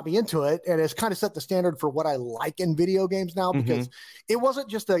one that got me into it. And it's kind of set the standard for what I like in video games now, because it wasn't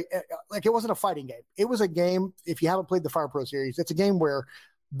just it wasn't a fighting game. It was a game. If you haven't played the Fire Pro series, it's a game where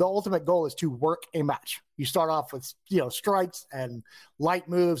the ultimate goal is to work a match. You start off with, strikes and light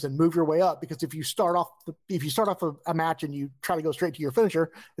moves and move your way up, because if you start off a match and you try to go straight to your finisher,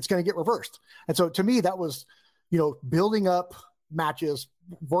 it's going to get reversed. And so to me, that was, building up matches,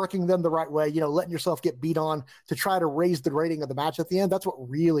 working them the right way, letting yourself get beat on to try to raise the rating of the match at the end. That's what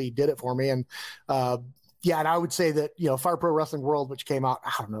really did it for me. And, and I would say that, Fire Pro Wrestling World, which came out,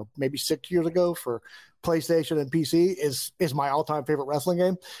 I don't know, maybe 6 years ago for PlayStation and PC, is my all-time favorite wrestling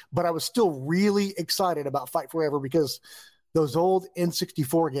game. But I was still really excited about Fight Forever because those old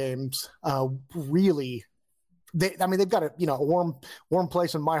N64 games really, they've got a warm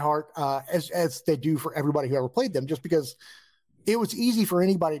place in my heart, as they do for everybody who ever played them, just because it was easy for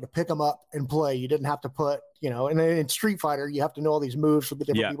anybody to pick them up and play. You didn't have to put, and in Street Fighter, you have to know all these moves for the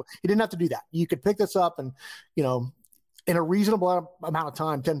different people. You didn't have to do that. You could pick this up and, in a reasonable amount of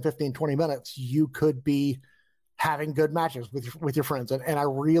time, 10, 15, 20 minutes, you could be having good matches with your friends. And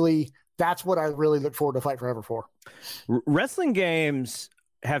that's what I really look forward to Fight Forever for. Wrestling games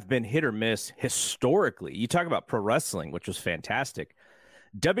have been hit or miss historically. You talk about pro wrestling, which was fantastic.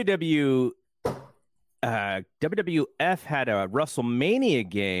 WWF had a WrestleMania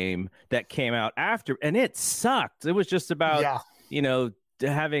game that came out after, and it sucked. It was just about,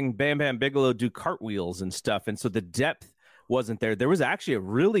 having Bam Bam Bigelow do cartwheels and stuff. And so the depth wasn't there. There was actually a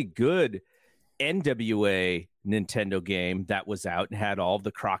really good NWA Nintendo game that was out and had all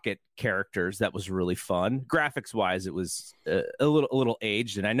the Crockett characters. That was really fun. Graphics wise, it was a little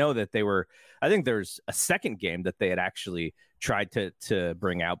aged. And I know that I think there's a second game that they had actually tried to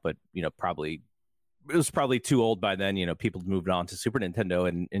bring out, but, it was probably too old by then. People moved on to Super Nintendo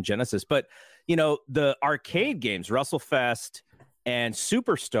and Genesis. But, the arcade games, WrestleFest and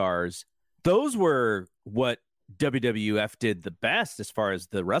Superstars, those were what WWF did the best as far as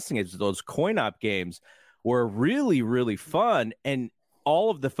the wrestling games. Those coin-op games were really, really fun. And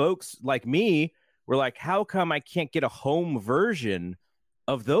all of the folks like me were like, how come I can't get a home version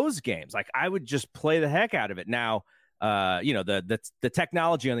of those games? Like, I would just play the heck out of it. Now, the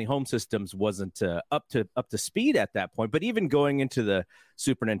technology on the home systems wasn't up to speed at that point. But even going into the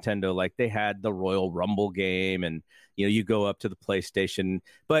Super Nintendo, like they had the Royal Rumble game, and you go up to the PlayStation.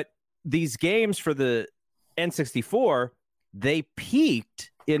 But these games for the N64, they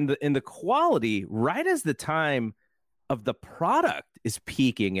peaked in the quality right as the time of the product is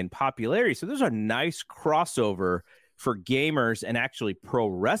peaking in popularity. So there's a nice crossover for gamers and actually pro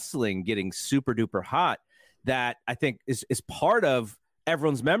wrestling getting super duper hot. That I think is part of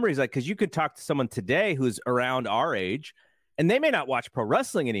everyone's memories. Like, because you could talk to someone today who's around our age And they may not watch pro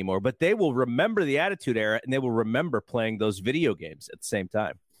wrestling anymore, but they will remember the Attitude Era, and they will remember playing those video games at the same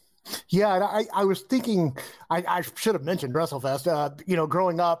time. Yeah, and I was thinking, I should have mentioned WrestleFest.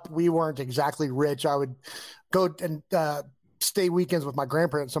 Growing up, we weren't exactly rich. I would go and stay weekends with my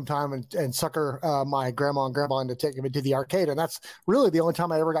grandparents sometime and sucker my grandma and grandpa into taking me to the arcade. And that's really the only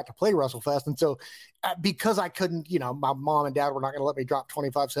time I ever got to play WrestleFest. And so because I couldn't, my mom and dad were not going to let me drop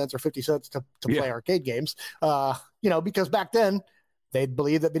 25 cents or 50 cents to play arcade games, because back then they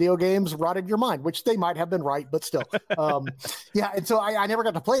believed that video games rotted your mind, which they might have been right, but still. And so I never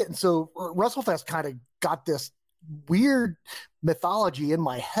got to play it. And so WrestleFest kind of got this weird mythology in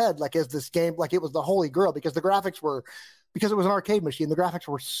my head, like as this game, like it was the holy grail, because the graphics were, because it was an arcade machine, the graphics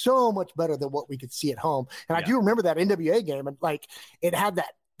were so much better than what we could see at home. And I do remember that NWA game, and like it had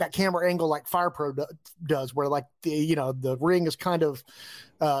that camera angle like Fire Pro does, where like the ring is kind of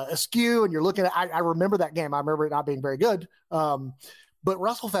askew, and you're looking at. I remember that game. I remember it not being very good. But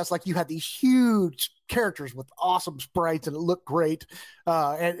WrestleFest, like you had these huge characters with awesome sprites, and it looked great.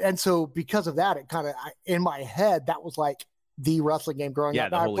 And so because of that, it kind of in my head that was like the wrestling game growing up. Yeah,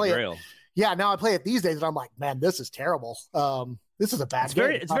 the Holy Grail. Now I play it these days, and I'm like, man, this is terrible. This is a bad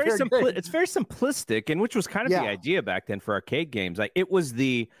game. It's very simplistic, and which was kind of the idea back then for arcade games. Like it was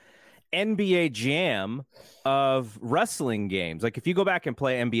the NBA Jam of wrestling games. Like if you go back and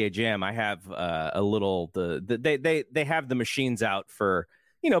play NBA Jam, I have a little they have the machines out for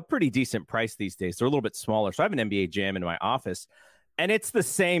pretty decent price these days. They're a little bit smaller, so I have an NBA Jam in my office, and it's the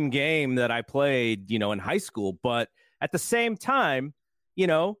same game that I played in high school. But at the same time,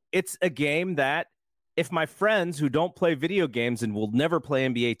 it's a game that if my friends who don't play video games and will never play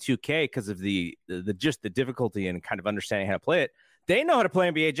NBA 2K because of the difficulty and kind of understanding how to play it, they know how to play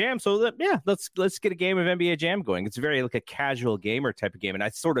NBA Jam. So let's get a game of NBA Jam going. It's very like a casual gamer type of game. And I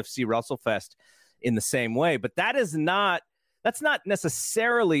sort of see WrestleFest in the same way, but that's not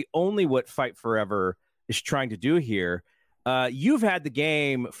necessarily only what Fight Forever is trying to do here. You've had the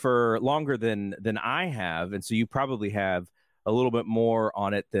game for longer than I have. And so you probably have a little bit more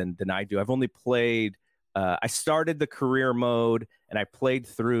on it than I do. I've only played, I started the career mode, and I played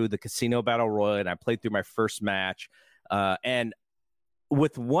through the Casino Battle Royale, and I played through my first match. And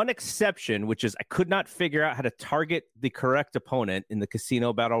with one exception, which is I could not figure out how to target the correct opponent in the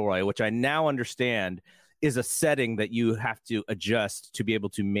Casino Battle Royale, which I now understand is a setting that you have to adjust to be able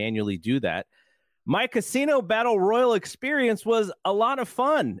to manually do that. My Casino Battle Royale experience was a lot of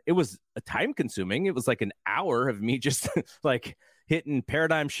fun. It was time consuming. It was like an hour of me just like hitting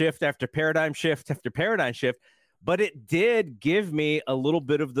paradigm shift after paradigm shift after paradigm shift. But it did give me a little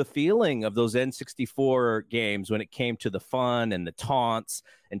bit of the feeling of those N64 games when it came to the fun and the taunts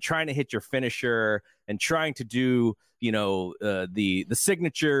and trying to hit your finisher and trying to do, the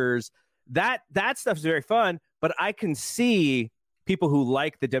signatures. That stuff's very fun. But I can see people who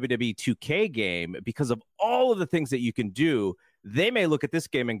like the WWE 2K game, because of all of the things that you can do, they may look at this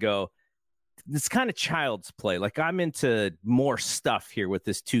game and go, it's kind of child's play. Like I'm into more stuff here with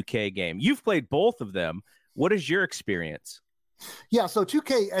this 2K game. You've played both of them. What is your experience? Yeah, so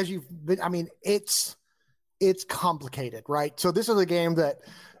 2K, as you've been, it's complicated, right? So this is a game that,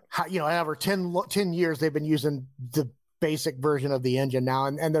 over 10 years they've been using the basic version of the engine now,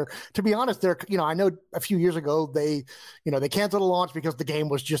 and they're, to be honest, I know a few years ago they canceled a launch because the game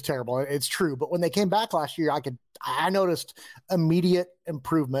was just terrible. It's true, but when they came back last year, I noticed immediate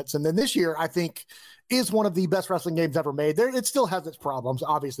improvements, and then this year I think is one of the best wrestling games ever made. It still has its problems,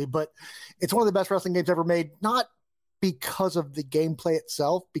 obviously, but it's one of the best wrestling games ever made, not because of the gameplay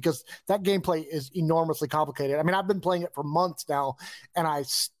itself, because that gameplay is enormously complicated. I mean, I've been playing it for months now, and I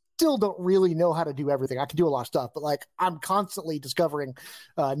still don't really know how to do everything. I can do a lot of stuff, but like I'm constantly discovering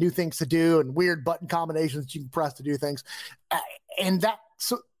new things to do and weird button combinations you can press to do things.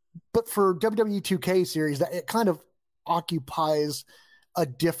 But for WWE 2K series, that it kind of occupies a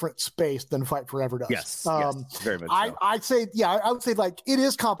different space than Fight Forever does. Yes, very much so. I would say like it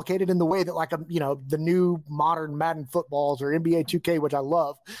is complicated in the way that like the new modern Madden footballs or NBA 2K, which I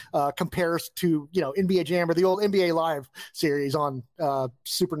love, compares to NBA Jam or the old NBA Live series on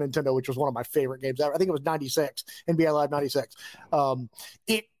Super Nintendo, which was one of my favorite games ever. I think it was 96, NBA Live 96.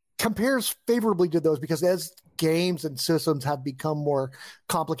 It compares favorably to those because as games and systems have become more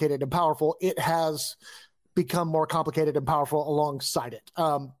complicated and powerful, it has become more complicated and powerful alongside it.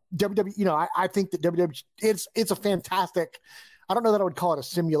 WWE, I think that WWE, it's a fantastic, I don't know that I would call it a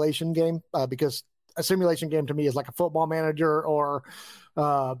simulation game because a simulation game to me is like a Football Manager or,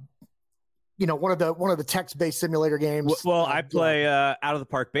 one of the text-based simulator games. Well, I play Out of the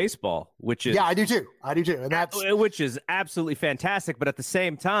Park Baseball, which is... Yeah, I do too. And that's... Which is absolutely fantastic. But at the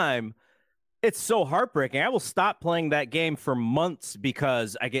same time, It's so heartbreaking. I will stop playing that game for months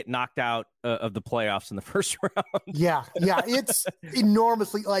because I get knocked out of the playoffs in the first round. Yeah. It's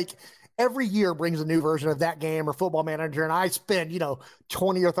enormously, like, every year brings a new version of that game or Football Manager, and I spend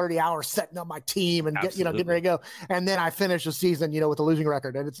 20 or 30 hours setting up my team and getting ready to go, and then I finish the season with a losing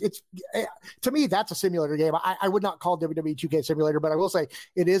record. And it's to me, that's a simulator game. I would not call WWE 2K simulator, but I will say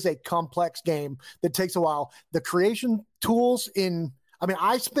it is a complex game that takes a while. The creation tools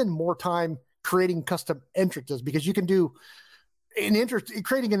I spend more time creating custom entrances because you can do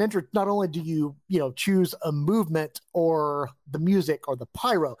creating an entrance. Not only do you choose a movement or the music or the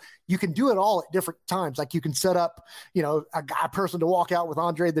pyro, you can do it all at different times. Like you can set up a person to walk out with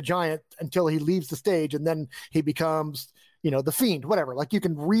Andre the Giant until he leaves the stage, and then he becomes the Fiend, whatever. Like you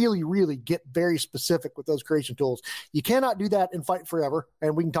can really, really get very specific with those creation tools. You cannot do that in Fight Forever,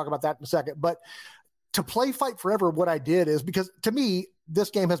 and we can talk about that in a second. But to play Fight Forever, what I did is, because to me, this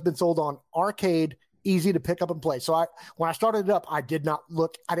game has been sold on arcade, easy to pick up and play. So when I started it up, I did not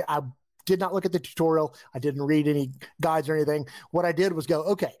look at the tutorial. I didn't read any guides or anything. What I did was go,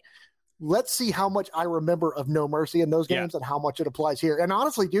 okay, let's see how much I remember of No Mercy in those games and how much it applies here. And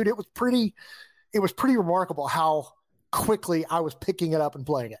honestly, dude, it was pretty remarkable how quickly I was picking it up and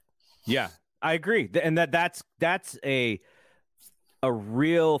playing it. Yeah, I agree. And that's a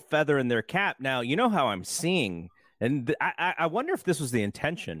real feather in their cap. Now, you know how I'm seeing, and I wonder if this was the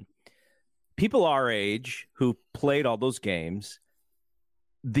intention. People our age who played all those games,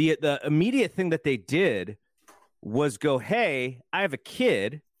 the immediate thing that they did was go, hey, I have a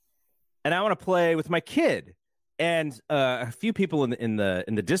kid and I want to play with my kid. And a few people in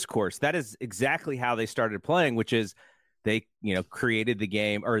the discourse, that is exactly how they started playing, which is they created the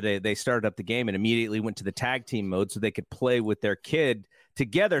game, or they started up the game and immediately went to the tag team mode so they could play with their kid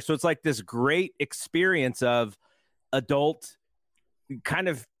together. So it's like this great experience of adult kind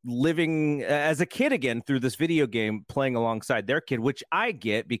of living as a kid again through this video game, playing alongside their kid, which I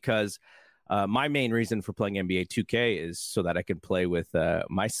get because my main reason for playing NBA 2K is so that I can play with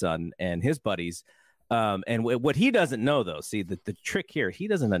my son and his buddies. And what he doesn't know, though, see, the trick here, he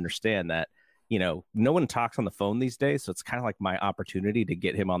doesn't understand that, no one talks on the phone these days. So it's kind of like my opportunity to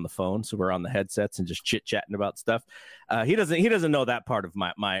get him on the phone. So we're on the headsets and just chit chatting about stuff. He doesn't know that part of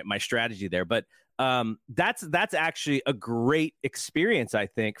my strategy there, but that's actually a great experience, I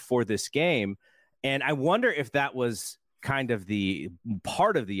think, for this game. And I wonder if that was kind of the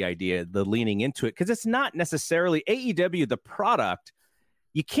part of the idea, the leaning into it, because it's not necessarily AEW, the product.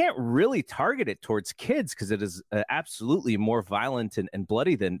 You can't really target it towards kids because it is absolutely more violent and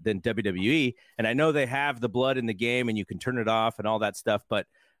bloody than WWE. And I know they have the blood in the game and you can turn it off and all that stuff. But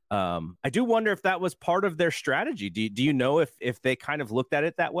I do wonder if that was part of their strategy. Do you know if they kind of looked at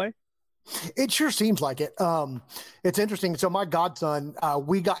it that way? It sure seems like it. It's interesting. So my godson,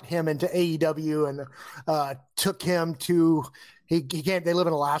 we got him into AEW and took him to, they live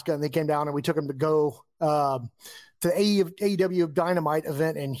in Alaska, and they came down and we took him to go to AEW Dynamite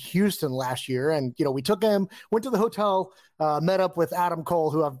event in Houston last year. And, we took him, went to the hotel, met up with Adam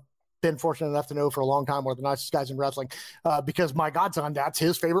Cole, who I've been fortunate enough to know for a long time, one of the nicest guys in wrestling, because my godson, that's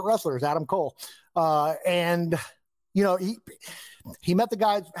his favorite wrestler, is Adam Cole. And, he met the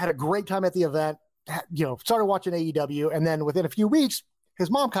guys, had a great time at the event, started watching AEW. And then within a few weeks, his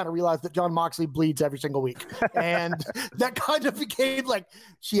mom kind of realized that Jon Moxley bleeds every single week. And that kind of became like,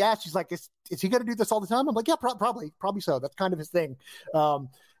 she asked, she's like, is he going to do this all the time? I'm like, yeah, probably so. That's kind of his thing.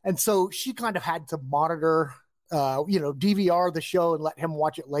 And so she kind of had to monitor, DVR the show and let him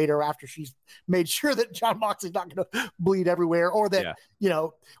watch it later after she's made sure that Jon Moxley's not going to bleed everywhere, or that,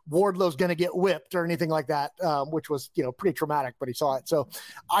 Wardlow's going to get whipped or anything like that, which was, pretty traumatic, but he saw it. So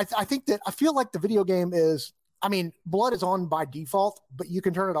I feel like the video game is, blood is on by default, but you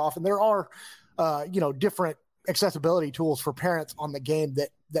can turn it off. And there are, different accessibility tools for parents on the game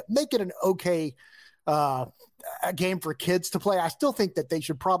that make it an okay a game for kids to play. I still think that they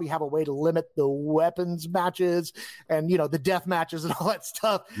should probably have a way to limit the weapons matches and, the death matches and all that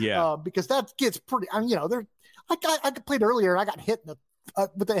stuff. Yeah. Because that gets pretty, I played earlier and I got hit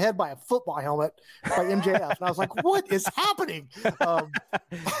with the head by a football helmet by MJF. And I was like, what is happening? And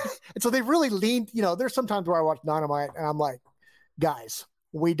so they really leaned, there's sometimes where I watch Dynamite and I'm like, guys,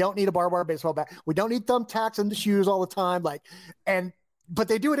 we don't need a barbed wire baseball bat. We don't need thumbtacks in the shoes all the time. But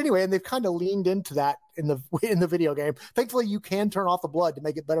they do it anyway, and they've kind of leaned into that in the video game. Thankfully, you can turn off the blood to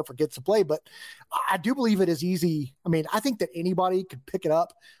make it better for kids to play, but I do believe it is easy. I think that anybody could pick it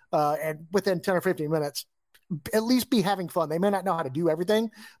up and within 10 or 15 minutes, at least be having fun. They may not know how to do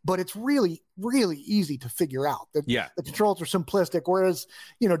everything, but it's really, really easy to figure out. The controls are simplistic, whereas,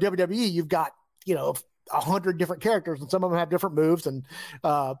 WWE, you've got, 100 different characters, and some of them have different moves, and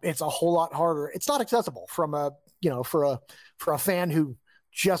it's a whole lot harder. It's not accessible from for a fan who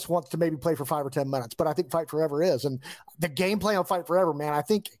just wants to maybe play for 5 or 10 minutes. But I think Fight Forever is, and the gameplay on Fight Forever, man, I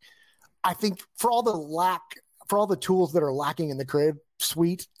think for all the tools that are lacking in the Creative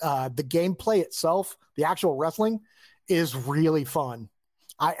Suite, the gameplay itself, the actual wrestling, is really fun.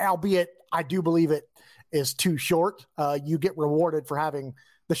 Albeit I do believe it is too short. You get rewarded for having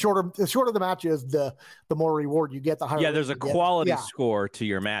the shorter the match is, the more reward you get, the higher. Yeah, there's a quality score to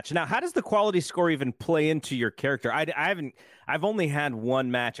your match. Now, how does the quality score even play into your character? I've only had one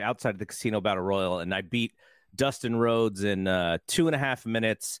match outside of the Casino Battle Royal, and I beat Dustin Rhodes in 2.5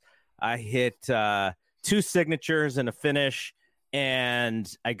 minutes. I hit 2 signatures and a finish, and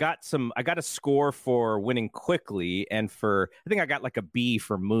I got a score for winning quickly, and I think I got like a B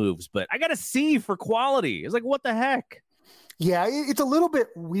for moves, but I got a C for quality. It's like, what the heck? Yeah, it's a little bit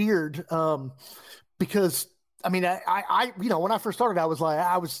weird because I mean, I when I first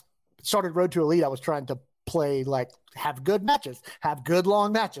started, started Road to Elite. I was trying to play, like, have good matches, have good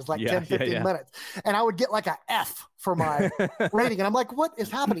long matches, like 10, 15 minutes. And I would get like a F for my rating. And I'm like, what is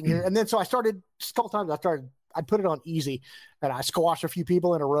happening here? And then so I started, just a couple times, I put it on easy, and I squashed a few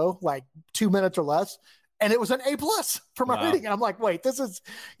people in a row, like 2 minutes or less. And it was an A+ for my rating. And I'm like, wait, this is,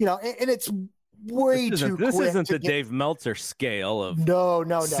 and it's way too quick. This isn't the Dave Meltzer scale of no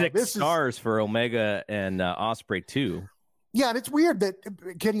 6 stars for Omega and Ospreay too. Yeah, and it's weird that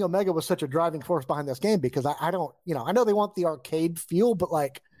Kenny Omega was such a driving force behind this game, because I don't, I know they want the arcade feel, but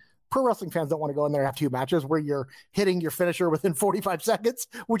like, pro wrestling fans don't want to go in there and have 2 matches where you're hitting your finisher within 45 seconds,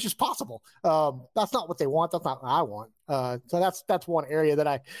 which is possible. That's not what they want. That's not what I want. So that's one area that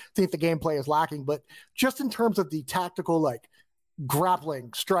I think the gameplay is lacking. But just in terms of the tactical, like,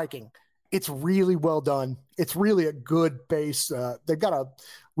 grappling, striking, it's really well done. It's really a good base. They've got a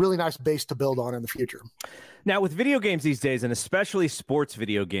really nice base to build on in the future. Now, with video games these days, and especially sports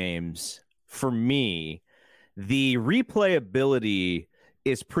video games, for me, the replayability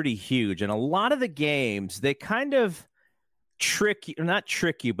is pretty huge. And a lot of the games, they kind of not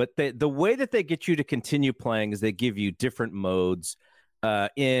trick you, but the way that they get you to continue playing is they give you different modes.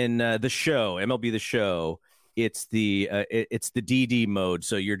 In the show, MLB The Show, it's the DD mode.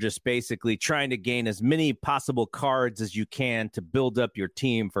 So you're just basically trying to gain as many possible cards as you can to build up your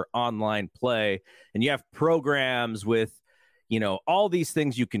team for online play. And you have programs with, all these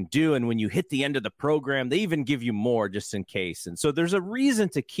things you can do. And when you hit the end of the program, they even give you more just in case. And so there's a reason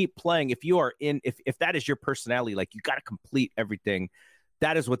to keep playing. If you are if that is your personality, like, you got to complete everything.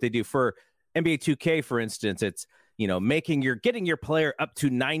 That is what they do. For NBA 2K, for instance, it's, getting your player up to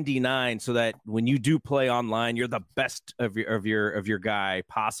 99 so that when you do play online, you're the best of your guy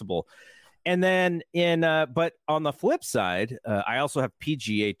possible. And then but on the flip side, I also have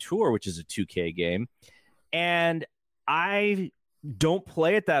PGA Tour, which is a 2K game, and I don't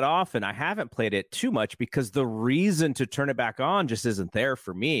play it that often. I haven't played it too much because the reason to turn it back on just isn't there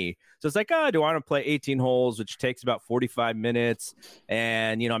for me. So it's like, do I want to play 18 holes, which takes about 45 minutes,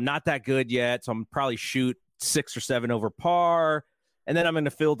 and I'm not that good yet, so I'm probably shoot 6 or 7 over par, and then I'm going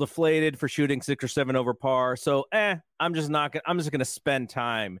to feel deflated for shooting 6 or 7 over par. So I'm just going to spend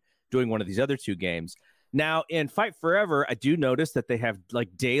time doing one of these other 2 games. Now, in Fight Forever, I do notice that they have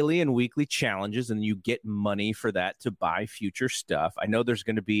like daily and weekly challenges, and you get money for that to buy future stuff. I know there's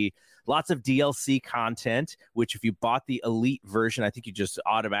going to be lots of DLC content, which if you bought the Elite version, I think you just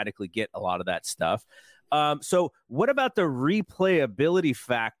automatically get a lot of that stuff. So what about the replayability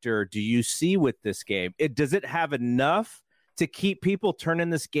factor do you see with this game? Does it have enough to keep people turning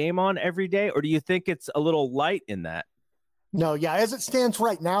this game on every day, or do you think it's a little light in that? No, yeah. As it stands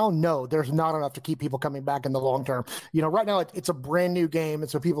right now, no, there's not enough to keep people coming back in the long term. Right now it's a brand new game, and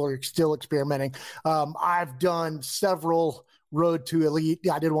so people are still experimenting. I've done several Road to Elite.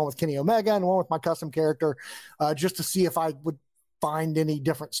 I did one with Kenny Omega and one with my custom character, just to see if I would find any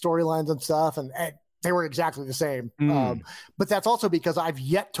different storylines and stuff, and they were exactly the same. But that's also because I've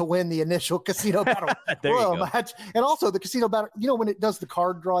yet to win the initial Casino Battle Royal match. And also the Casino Battle, when it does the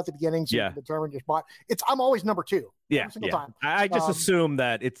card draw at the beginning, so you can determine your spot, I'm always number 2. Every single time. I just assume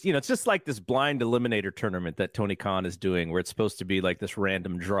that it's, it's just like this blind eliminator tournament that Tony Khan is doing, where it's supposed to be like this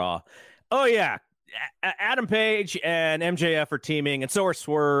random draw. Oh yeah, Adam Page and MJF are teaming, and so are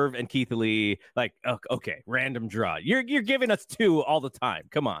Swerve and Keith Lee. Like, okay, random draw. You're giving us 2 all the time.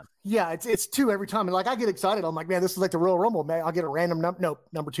 Come on. Yeah, it's 2 every time, and like I get excited. I'm like, man, this is like the Royal Rumble. Man, I'll get a random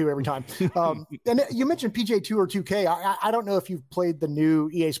number 2 every time. And you mentioned PGA 2 or 2K. I don't know if you've played the new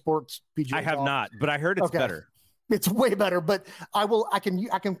EA Sports PGA. I have not, but I heard it's better. It's way better, but I can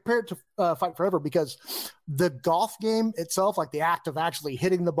compare it to Fight Forever, because the golf game itself, like the act of actually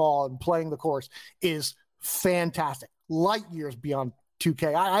hitting the ball and playing the course, is fantastic, light years beyond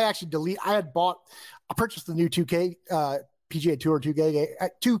 2K. I purchased the new 2K PGA Tour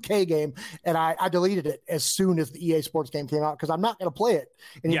 2K game, and I deleted it as soon as the EA Sports game came out because I'm not going to play it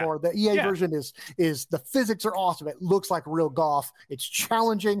anymore. The EA version is the physics are awesome. It looks like real golf. It's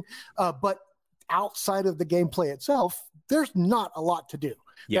challenging, but outside of the gameplay itself, there's not a lot to do.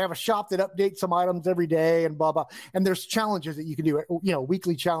 They have a shop that updates some items every day and blah, blah. And there's challenges that you can do,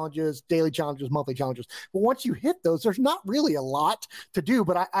 weekly challenges, daily challenges, monthly challenges. But once you hit those, there's not really a lot to do.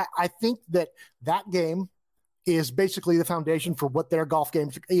 But I think that game is basically the foundation for what their golf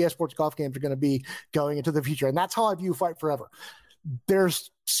games, EA Sports golf games, are going to be going into the future. And that's how I view Fight Forever.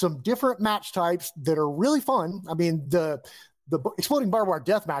 There's some different match types that are really fun. I mean, the exploding barbed wire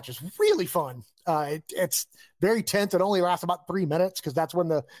death match is really fun. It's very tense. It only lasts about 3 minutes because that's when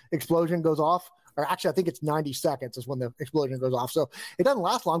the explosion goes off. Or actually, I think it's 90 seconds is when the explosion goes off. So it doesn't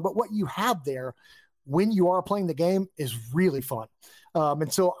last long. But what you have there when you are playing the game is really fun.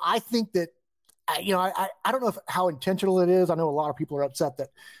 And so I think that, I don't know how intentional it is. I know a lot of people are upset that,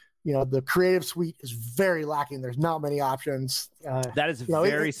 the creative suite is very lacking. There's not many options. That is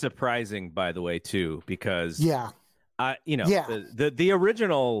very surprising, by the way, too, because the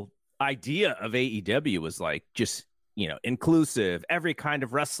original idea of AEW was like just inclusive, every kind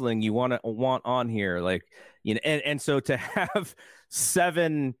of wrestling you want on here, like and so to have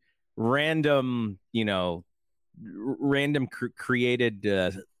 7 random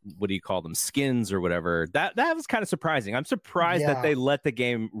created what do you call them, skins or whatever, that was kind of surprising. I'm surprised that they let the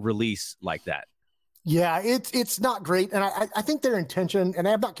game release like that. Yeah, it's not great, and I think their intention, and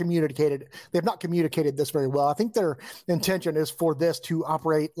they have not communicated this very well. I think their intention is for this to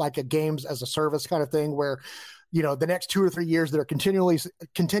operate like a games as a service kind of thing, where the next 2 or 3 years they're continuously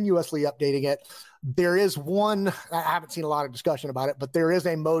updating it. There is one, I haven't seen a lot of discussion about it, but there is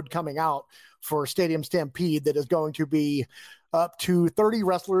a mode coming out for Stadium Stampede that is going to be up to 30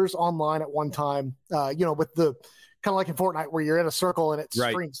 wrestlers online at one time, with the kind of like in Fortnite where you're in a circle and it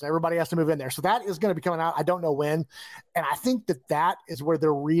springs and everybody has to move in there. So that is going to be coming out. I don't know when. And I think that is where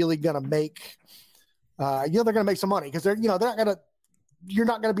they're really going to make, they're going to make some money because you're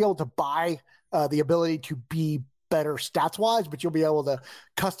not going to be able to buy the ability to be better stats wise, but you'll be able to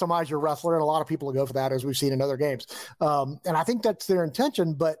customize your wrestler. And a lot of people will go for that, as we've seen in other games. And I think that's their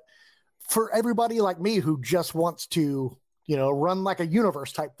intention, but for everybody like me who just wants to, run like a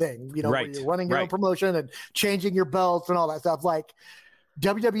universe type thing, where you're running your own promotion and changing your belts and all that stuff. Like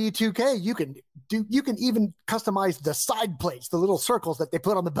WWE 2K, you can even customize the side plates, the little circles that they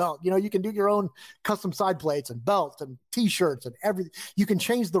put on the belt. You can do your own custom side plates and belts and t-shirts and everything. You can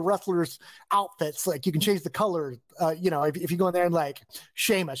change the wrestlers' outfits. Like you can change the color. If you go in there and like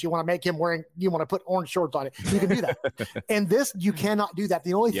Sheamus, you want to make him you want to put orange shorts on it. You can do that. And this, you cannot do that.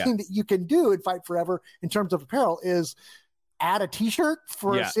 The only thing that you can do in Fight Forever in terms of apparel is add a t-shirt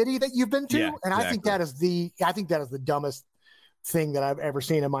for a city that you've been to. And exactly. I think that is the dumbest thing that I've ever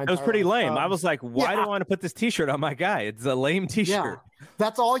seen in my entire life. It was pretty lame. I was like, why do I want to put this t-shirt on my guy? It's a lame t-shirt. Yeah,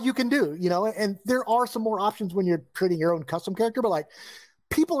 that's all you can do, and there are some more options when you're creating your own custom character, but like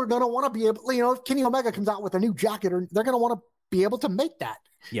people are going to want to be able, if Kenny Omega comes out with a new jacket, or they're going to want to be able to make that.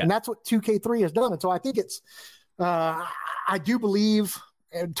 Yeah. And that's what 2K3 has done. And so I think it's, I do believe,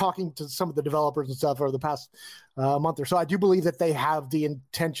 and talking to some of the developers and stuff over the past month or so, I do believe that they have the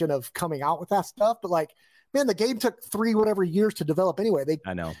intention of coming out with that stuff. But like, man, the game took 3 whatever years to develop anyway.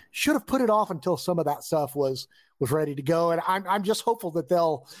 I know. Should have put it off until some of that stuff was ready to go. And I'm just hopeful that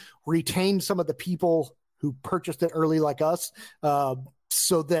they'll retain some of the people who purchased it early like us,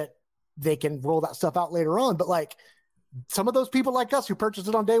 so that they can roll that stuff out later on. But like some of those people like us who purchased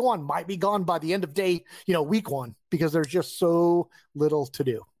it on day one might be gone by the end of week 1, because there's just so little to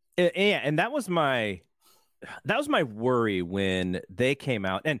do. Yeah, and that was my worry when they came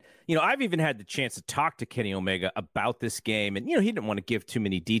out. And, I've even had the chance to talk to Kenny Omega about this game. And, he didn't want to give too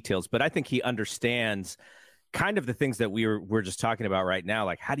many details, but I think he understands kind of the things that we're just talking about right now.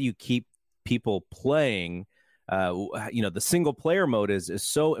 Like, how do you keep people playing? The single player mode is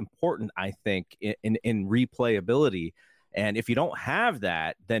so important, I think, in replayability. And if you don't have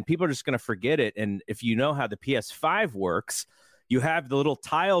that, then people are just going to forget it. And if you know how the PS5 works, you have the little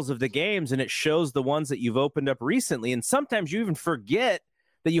tiles of the games and it shows the ones that you've opened up recently. And sometimes you even forget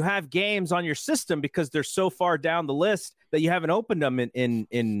that you have games on your system because they're so far down the list that you haven't opened them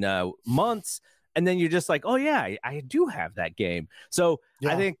in months. And then you're just like, oh yeah, I do have that game. So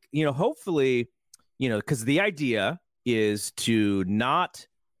I think, hopefully, because the idea is to not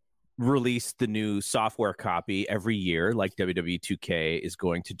release the new software copy every year like WWE 2K is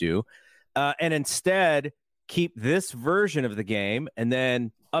going to do, and instead keep this version of the game and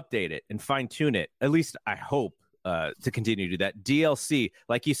then update it and fine tune it. At least I hope to continue to do that. DLC,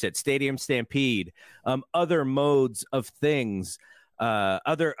 like you said, Stadium Stampede, other modes of things,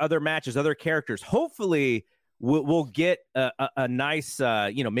 other matches, other characters. Hopefully, we'll get a nice,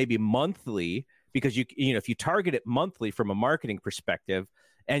 maybe monthly, because if you target it monthly from a marketing perspective,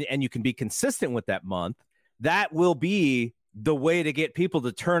 and you can be consistent with that month, that will be the way to get people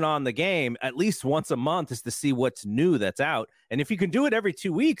to turn on the game at least once a month, is to see what's new that's out. And if you can do it every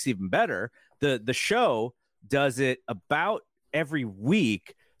 2 weeks, even better. The show does it about every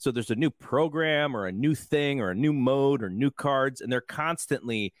week. So there's a new program or a new thing or a new mode or new cards, and they're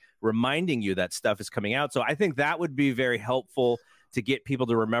constantly reminding you that stuff is coming out. So I think that would be very helpful to get people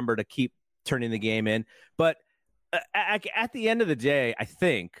to remember to keep turning the game in. But at the end of the day, I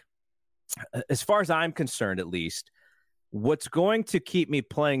think, as far as I'm concerned, at least, what's going to keep me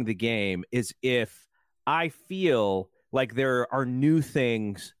playing the game is if I feel like there are new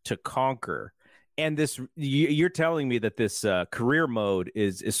things to conquer. And this, you're telling me that this career mode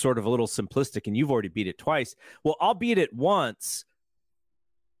is sort of a little simplistic, and you've already beat it twice. Well, I'll beat it once.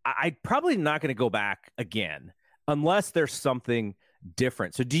 I'm probably not going to go back again unless there's something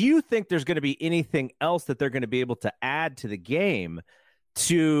different. So do you think there's going to be anything else that they're going to be able to add to the game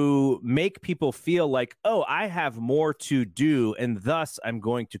to make people feel like, oh, I have more to do, and thus I'm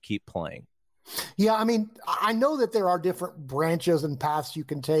going to keep playing? Yeah, I mean, I know that there are different branches and paths you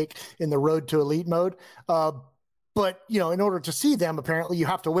can take in the Road to Elite mode. But, in order to see them, apparently you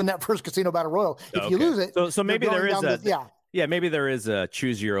have to win that first Casino Battle Royal. If you lose it, so maybe there is maybe there is a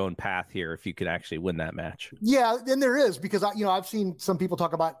choose your own path here if you could actually win that match. Yeah, then there is, because I've seen some people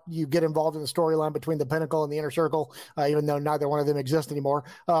talk about you get involved in the storyline between the Pinnacle and the Inner Circle, even though neither one of them exist anymore.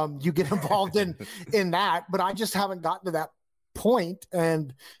 You get involved in that, but I just haven't gotten to that point.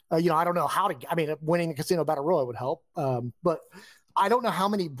 And I don't know how to. I mean, winning the Casino Battle Royal would help, but I don't know how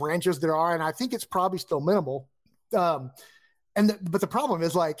many branches there are, and I think it's probably still minimal. But the problem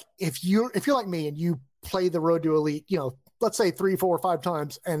is, like, if you're like me and you play the Road to Elite, let's say 3, 4, or 5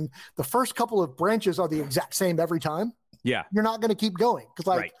 times, and the first couple of branches are the exact same every time. Yeah, you're not going to keep going,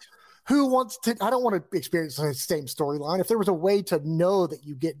 because who wants to? I don't want to experience the same storyline. If there was a way to know that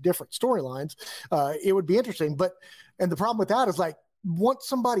you get different storylines, it would be interesting. And the problem with that is, like, once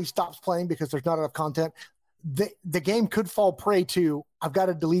somebody stops playing because there's not enough content, the game could fall prey to, I've got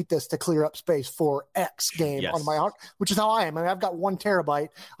to delete this to clear up space for X game on my hard, which is how I am. I mean, I've got 1 terabyte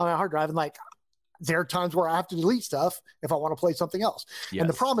on my hard drive, and, like, there are times where I have to delete stuff if I want to play something else. Yes. And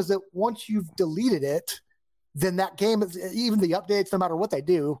the problem is that once you've deleted it, then that game, even the updates, no matter what they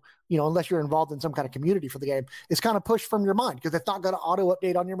do, unless you're involved in some kind of community for the game, it's kind of pushed from your mind, because it's not going to auto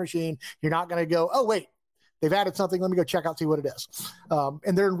update on your machine. You're not going to go, oh, wait, they've added something. Let me go check out, see what it is.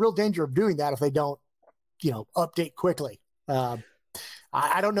 And they're in real danger of doing that if they don't, update quickly.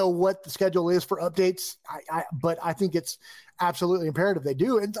 I don't know what the schedule is for updates, but I think it's absolutely imperative they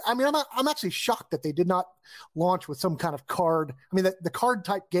do. And I mean, I'm actually shocked that they did not launch with some kind of card. I mean, the card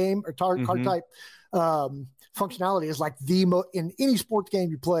type game or card type functionality is like in any sports game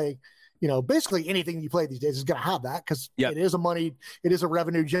you play. Basically anything you play these days is going to have that, because it is a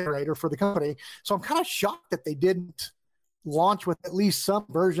revenue generator for the company. So I'm kind of shocked that they didn't launch with at least some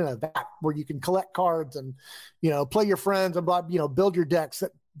version of that, where you can collect cards and play your friends and build your decks.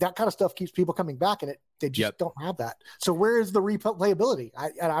 That kind of stuff keeps people coming back, and they just don't have that. So where is the replayability?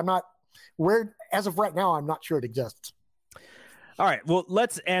 As of right now, I'm not sure it exists. All right, well,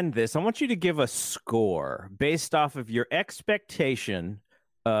 let's end this. I want you to give a score based off of your expectation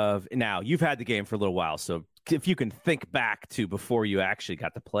of, now you've had the game for a little while, so if you can think back to before you actually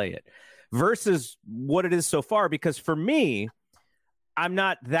got to play it versus what it is so far. Because for me, I'm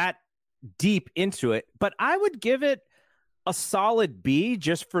not that deep into it, but I would give it a solid B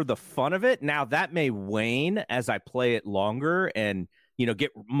just for the fun of it. Now, that may wane as I play it longer and,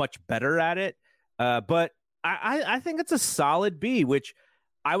 get much better at it. But I think it's a solid B, which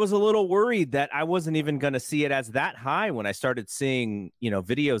I was a little worried that I wasn't even going to see it as that high when I started seeing,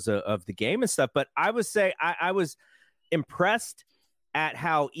 videos of the game and stuff. But I would say I was impressed at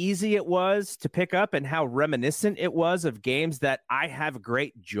how easy it was to pick up and how reminiscent it was of games that I have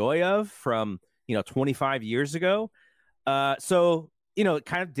great joy of from, 25 years ago. So, it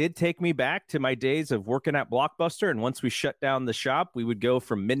kind of did take me back to my days of working at Blockbuster. And once we shut down the shop, we would go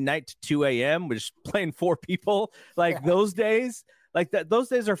from midnight to 2 a.m. We're just playing 4 people. Those days, those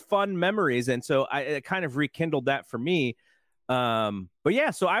days are fun memories. And so it kind of rekindled that for me. But yeah,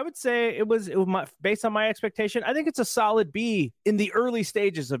 so I would say it was based on my expectation. I think it's a solid B in the early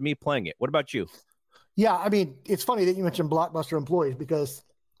stages of me playing it. What about you? Yeah, I mean, it's funny that you mentioned Blockbuster employees, because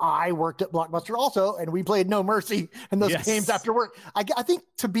I worked at Blockbuster also, and we played No Mercy in those games after work. I think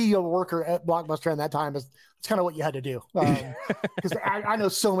to be a worker at Blockbuster in that time it's kind of what you had to do. Because I know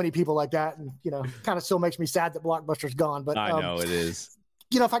so many people like that, and kind of still makes me sad that Blockbuster's gone. But I know it is.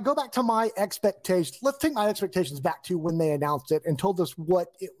 If I go back to my expectations, let's take my expectations back to when they announced it and told us what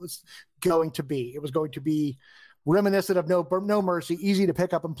it was going to be. It was going to be reminiscent of No Mercy, easy to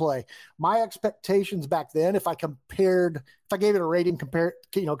pick up and play. My expectations back then, if I gave it a rating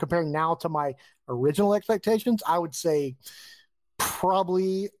comparing now to my original expectations, I would say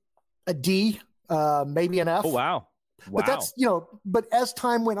probably a D, maybe an F. Oh, wow. But that's, but as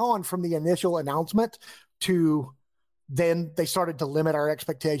time went on from the initial announcement to then they started to limit our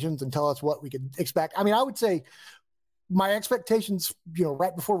expectations and tell us what we could expect. I mean, I would say my expectations,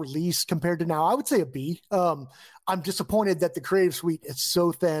 right before release compared to now, I would say a B. I'm disappointed that the creative suite is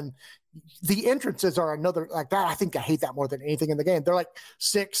so thin. The entrances are another like that. I think I hate that more than anything in the game. They're like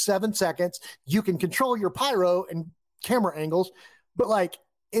 6-7 seconds. You can control your pyro and camera angles, but like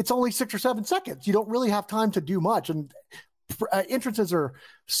it's only 6 or 7 seconds. You don't really have time to do much. And entrances are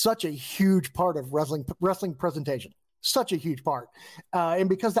such a huge part of wrestling presentation. Such a huge part. And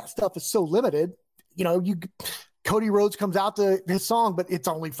because that stuff is so limited, Cody Rhodes comes out to his song, but it's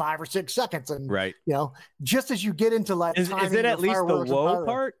only 5 or 6 seconds. And, just as you get into like, is it at least the whoa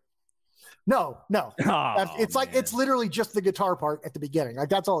part? No. It's literally just the guitar part at the beginning. Like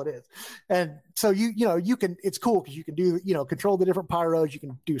that's all it is. And so you can, it's cool because you can do, control the different pyros. You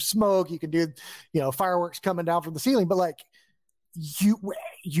can do smoke. You can do, fireworks coming down from the ceiling, but like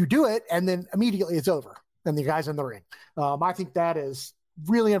you do it and then immediately it's over. And the guy's in the ring. I think that is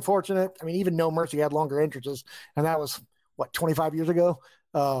really unfortunate. I mean, even No Mercy had longer entrances, and that was 25 years ago.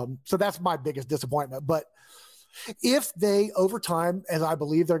 So that's my biggest disappointment. But if they, over time, as I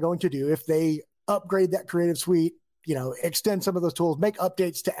believe they're going to do, if they upgrade that creative suite, extend some of those tools, make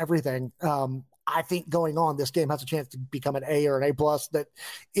updates to everything, I think going on, this game has a chance to become an A or an A+ that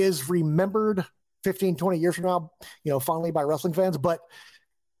is remembered 15, 20 years from now, fondly by wrestling fans. But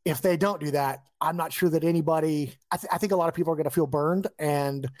if they don't do that, I'm not sure that anybody, I think a lot of people are going to feel burned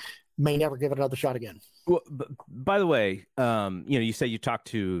and may never give it another shot again. Well, by the way, you say you talked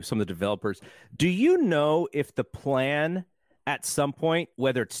to some of the developers. Do you know if the plan at some point,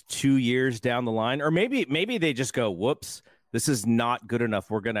 whether it's 2 years down the line, or maybe they just go, whoops, this is not good enough.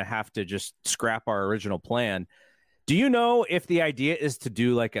 We're going to have to just scrap our original plan. Do you know if the idea is to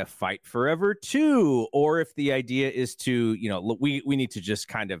do like a Fight Forever 2, or if the idea is to, we need to just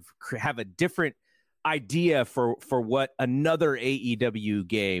kind of have a different idea for what another AEW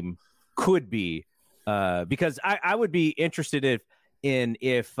game could be? Because I would be interested if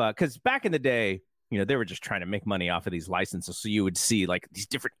because back in the day, they were just trying to make money off of these licenses. So you would see like these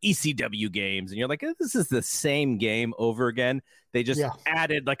different ECW games and you're like, this is the same game over again. They just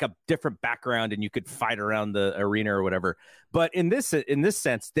added like a different background and you could fight around the arena or whatever. But in this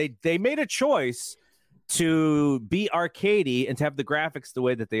sense, they made a choice to be arcadey and to have the graphics the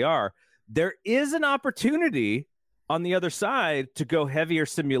way that they are. There is an opportunity on the other side to go heavier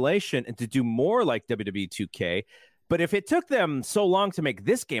simulation and to do more like WWE 2K. But if it took them so long to make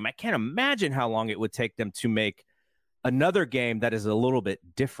this game, I can't imagine how long it would take them to make another game that is a little bit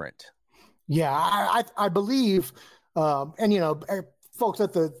different. Yeah, I believe, folks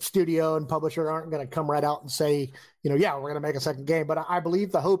at the studio and publisher aren't going to come right out and say, we're going to make a second game. But I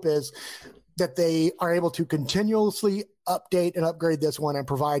believe the hope is that they are able to continuously update and upgrade this one and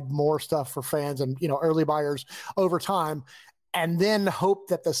provide more stuff for fans and, early buyers over time. And then hope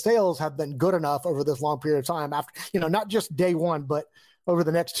that the sales have been good enough over this long period of time after, not just day one, but over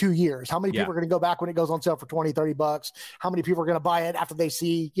the next 2 years. How many people are going to go back when it goes on sale for $20, $30? How many people are going to buy it after they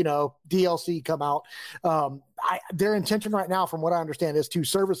see, DLC come out? Their intention right now, from what I understand, is to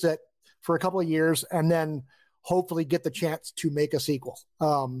service it for a couple of years and then hopefully get the chance to make a sequel.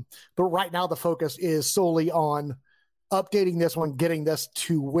 But right now the focus is solely on updating this one, getting this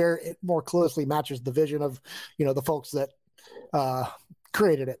to where it more closely matches the vision of, the folks that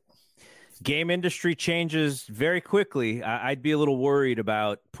created it. Game industry changes very quickly. I'd be a little worried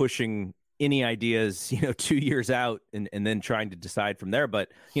about pushing any ideas, 2 years out and then trying to decide from there. But,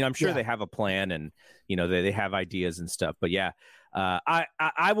 I'm sure they have a plan and, they have ideas and stuff. But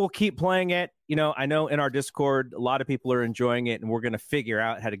I will keep playing it. I know in our Discord, a lot of people are enjoying it and we're going to figure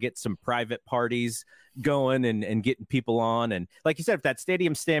out how to get some private parties going and getting people on. And like you said, if that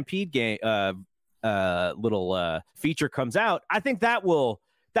Stadium Stampede game, little feature comes out, I think that will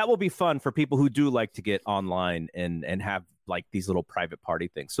be fun for people who do like to get online and have like these little private party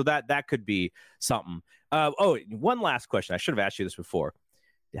things. So that could be something. One last question. I should have asked you this before.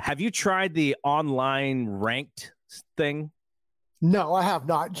 Have you tried the online ranked thing? No, I have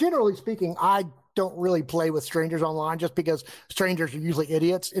not. Generally speaking, I don't really play with strangers online just because strangers are usually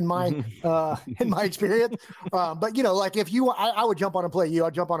idiots in my experience. But like if I would jump on and play you,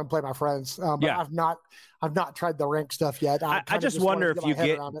 I'd jump on and play my friends. But I've not tried the rank stuff yet. I just wonder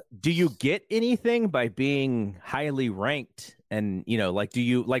if do you get anything by being highly ranked? And what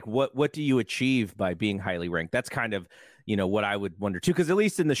do you achieve by being highly ranked? That's kind of what I would wonder too, because at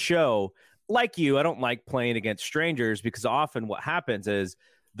least in the show, like you, I don't like playing against strangers because often what happens is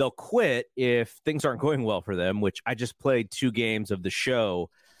they'll quit if things aren't going well for them, which I just played 2 games of the show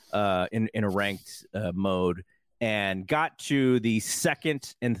in a ranked mode and got to the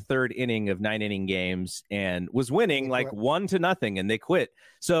second and third inning of 9-inning games and was winning like 1-0, and they quit.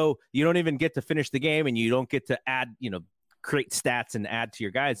 So you don't even get to finish the game, and you don't get to add, create stats and add to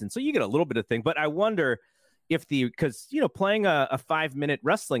your guys. And so you get a little bit of thing, but I wonder if because playing a 5-minute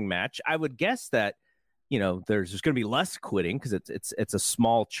wrestling match, I would guess that there's going to be less quitting because it's a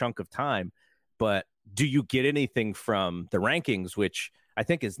small chunk of time. But do you get anything from the rankings, which I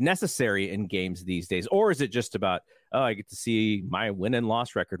think is necessary in games these days, or is it just about I get to see my win and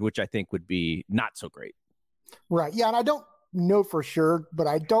loss record, which I think would be not so great? Right. Yeah, and I don't know for sure, but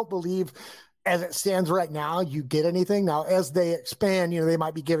I don't believe, as it stands right now, you get anything. Now, as they expand, they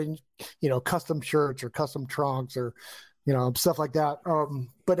might be giving, custom shirts or custom trunks or, stuff like that.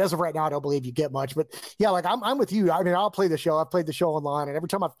 But as of right now, I don't believe you get much. But yeah, like I'm with you. I mean, I'll play the show. I've played the show online, and every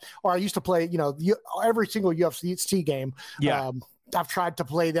time I used to play, every single UFC game. Yeah. I've tried to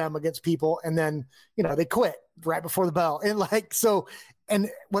play them against people, and then, they quit right before the bell. And and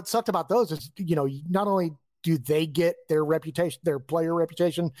what sucked about those is, not only do they get their player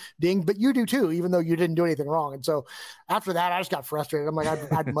reputation dinged, but you do too, even though you didn't do anything wrong. And so after that, I just got frustrated. I'm like,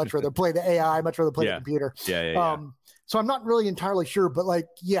 I'd much rather play the AI, much rather play the computer. Yeah. So I'm not really entirely sure, but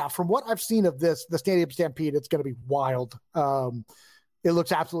from what I've seen of the Stadium Stampede, it's going to be wild. It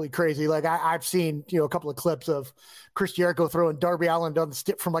looks absolutely crazy. Like I've seen, a couple of clips of Chris Jericho throwing Darby Allin down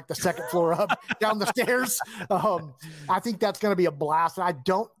the from the second floor up down the stairs. I think that's going to be a blast. And I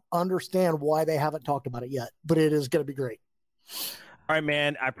don't understand why they haven't talked about it yet, but it is going to be great. All right,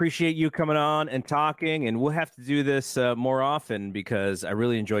 man. I appreciate you coming on and talking, and we'll have to do this more often because I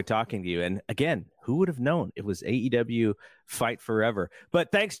really enjoy talking to you. And again, who would have known it was AEW Fight Forever?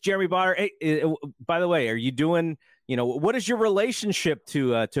 But thanks, Jeremy Botter. Hey, by the way, are you doing, what is your relationship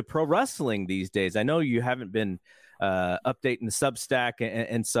to pro wrestling these days? I know you haven't been updating the Substack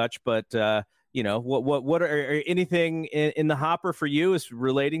and such, but what are anything in the hopper for you is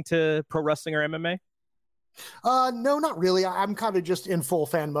relating to pro wrestling or MMA? No, not really. I'm kind of just in full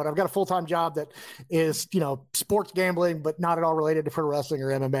fan mode. I've got a full-time job that is, sports gambling, but not at all related to pro wrestling or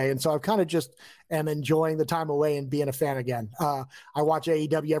MMA. And so I kind of just am enjoying the time away and being a fan again. I watch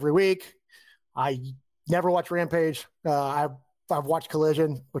AEW every week. I never watch Rampage. I've watched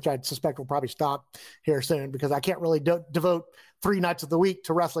Collision, which I suspect will probably stop here soon because I can't really devote 3 nights of the week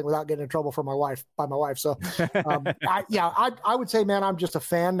to wrestling without getting in trouble by my wife. So, I would say, man, I'm just a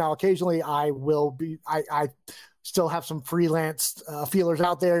fan. Now, occasionally I will be, I still have some freelance feelers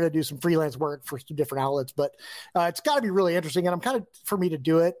out there to do some freelance work for some different outlets, but it's got to be really interesting. And I'm kind of, for me to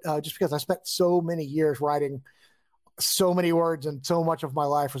do it just because I spent so many years writing so many words and so much of my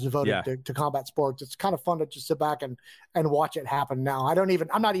life was devoted to combat sports. It's kind of fun to just sit back and watch it happen now.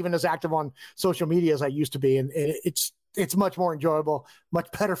 I'm not even as active on social media as I used to be. And it's much more enjoyable, much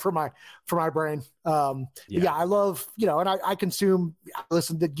better for my brain. I love, and I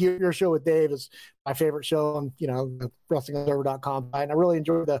listen to your show with Dave is my favorite show on, the WrestlingObserver.com. And I really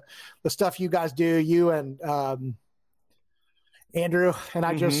enjoy the stuff you guys do, you and Andrew. And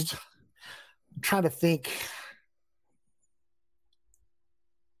I'm trying to think.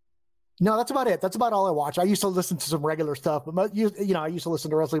 No, that's about it. That's about all I watch. I used to listen to some regular stuff, but I used to listen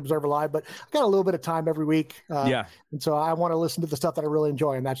to Wrestling Observer Live, but I got a little bit of time every week. And so I want to listen to the stuff that I really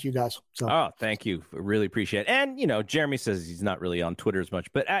enjoy, and that's you guys. So. Oh, thank you. Really appreciate it. And, Jeremy says he's not really on Twitter as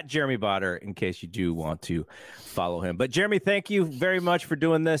much, but at Jeremy Botter, in case you do want to follow him. But Jeremy, thank you very much for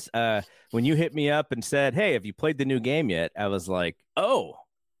doing this. When you hit me up and said, hey, have you played the new game yet? I was like, oh,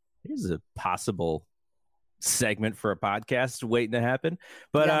 here's a possible segment for a podcast waiting to happen.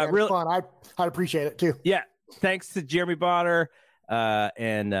 But really fun. I'd appreciate it too. Yeah, thanks to Jeremy Botter,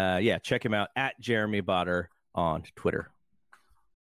 and check him out at Jeremy Botter on Twitter.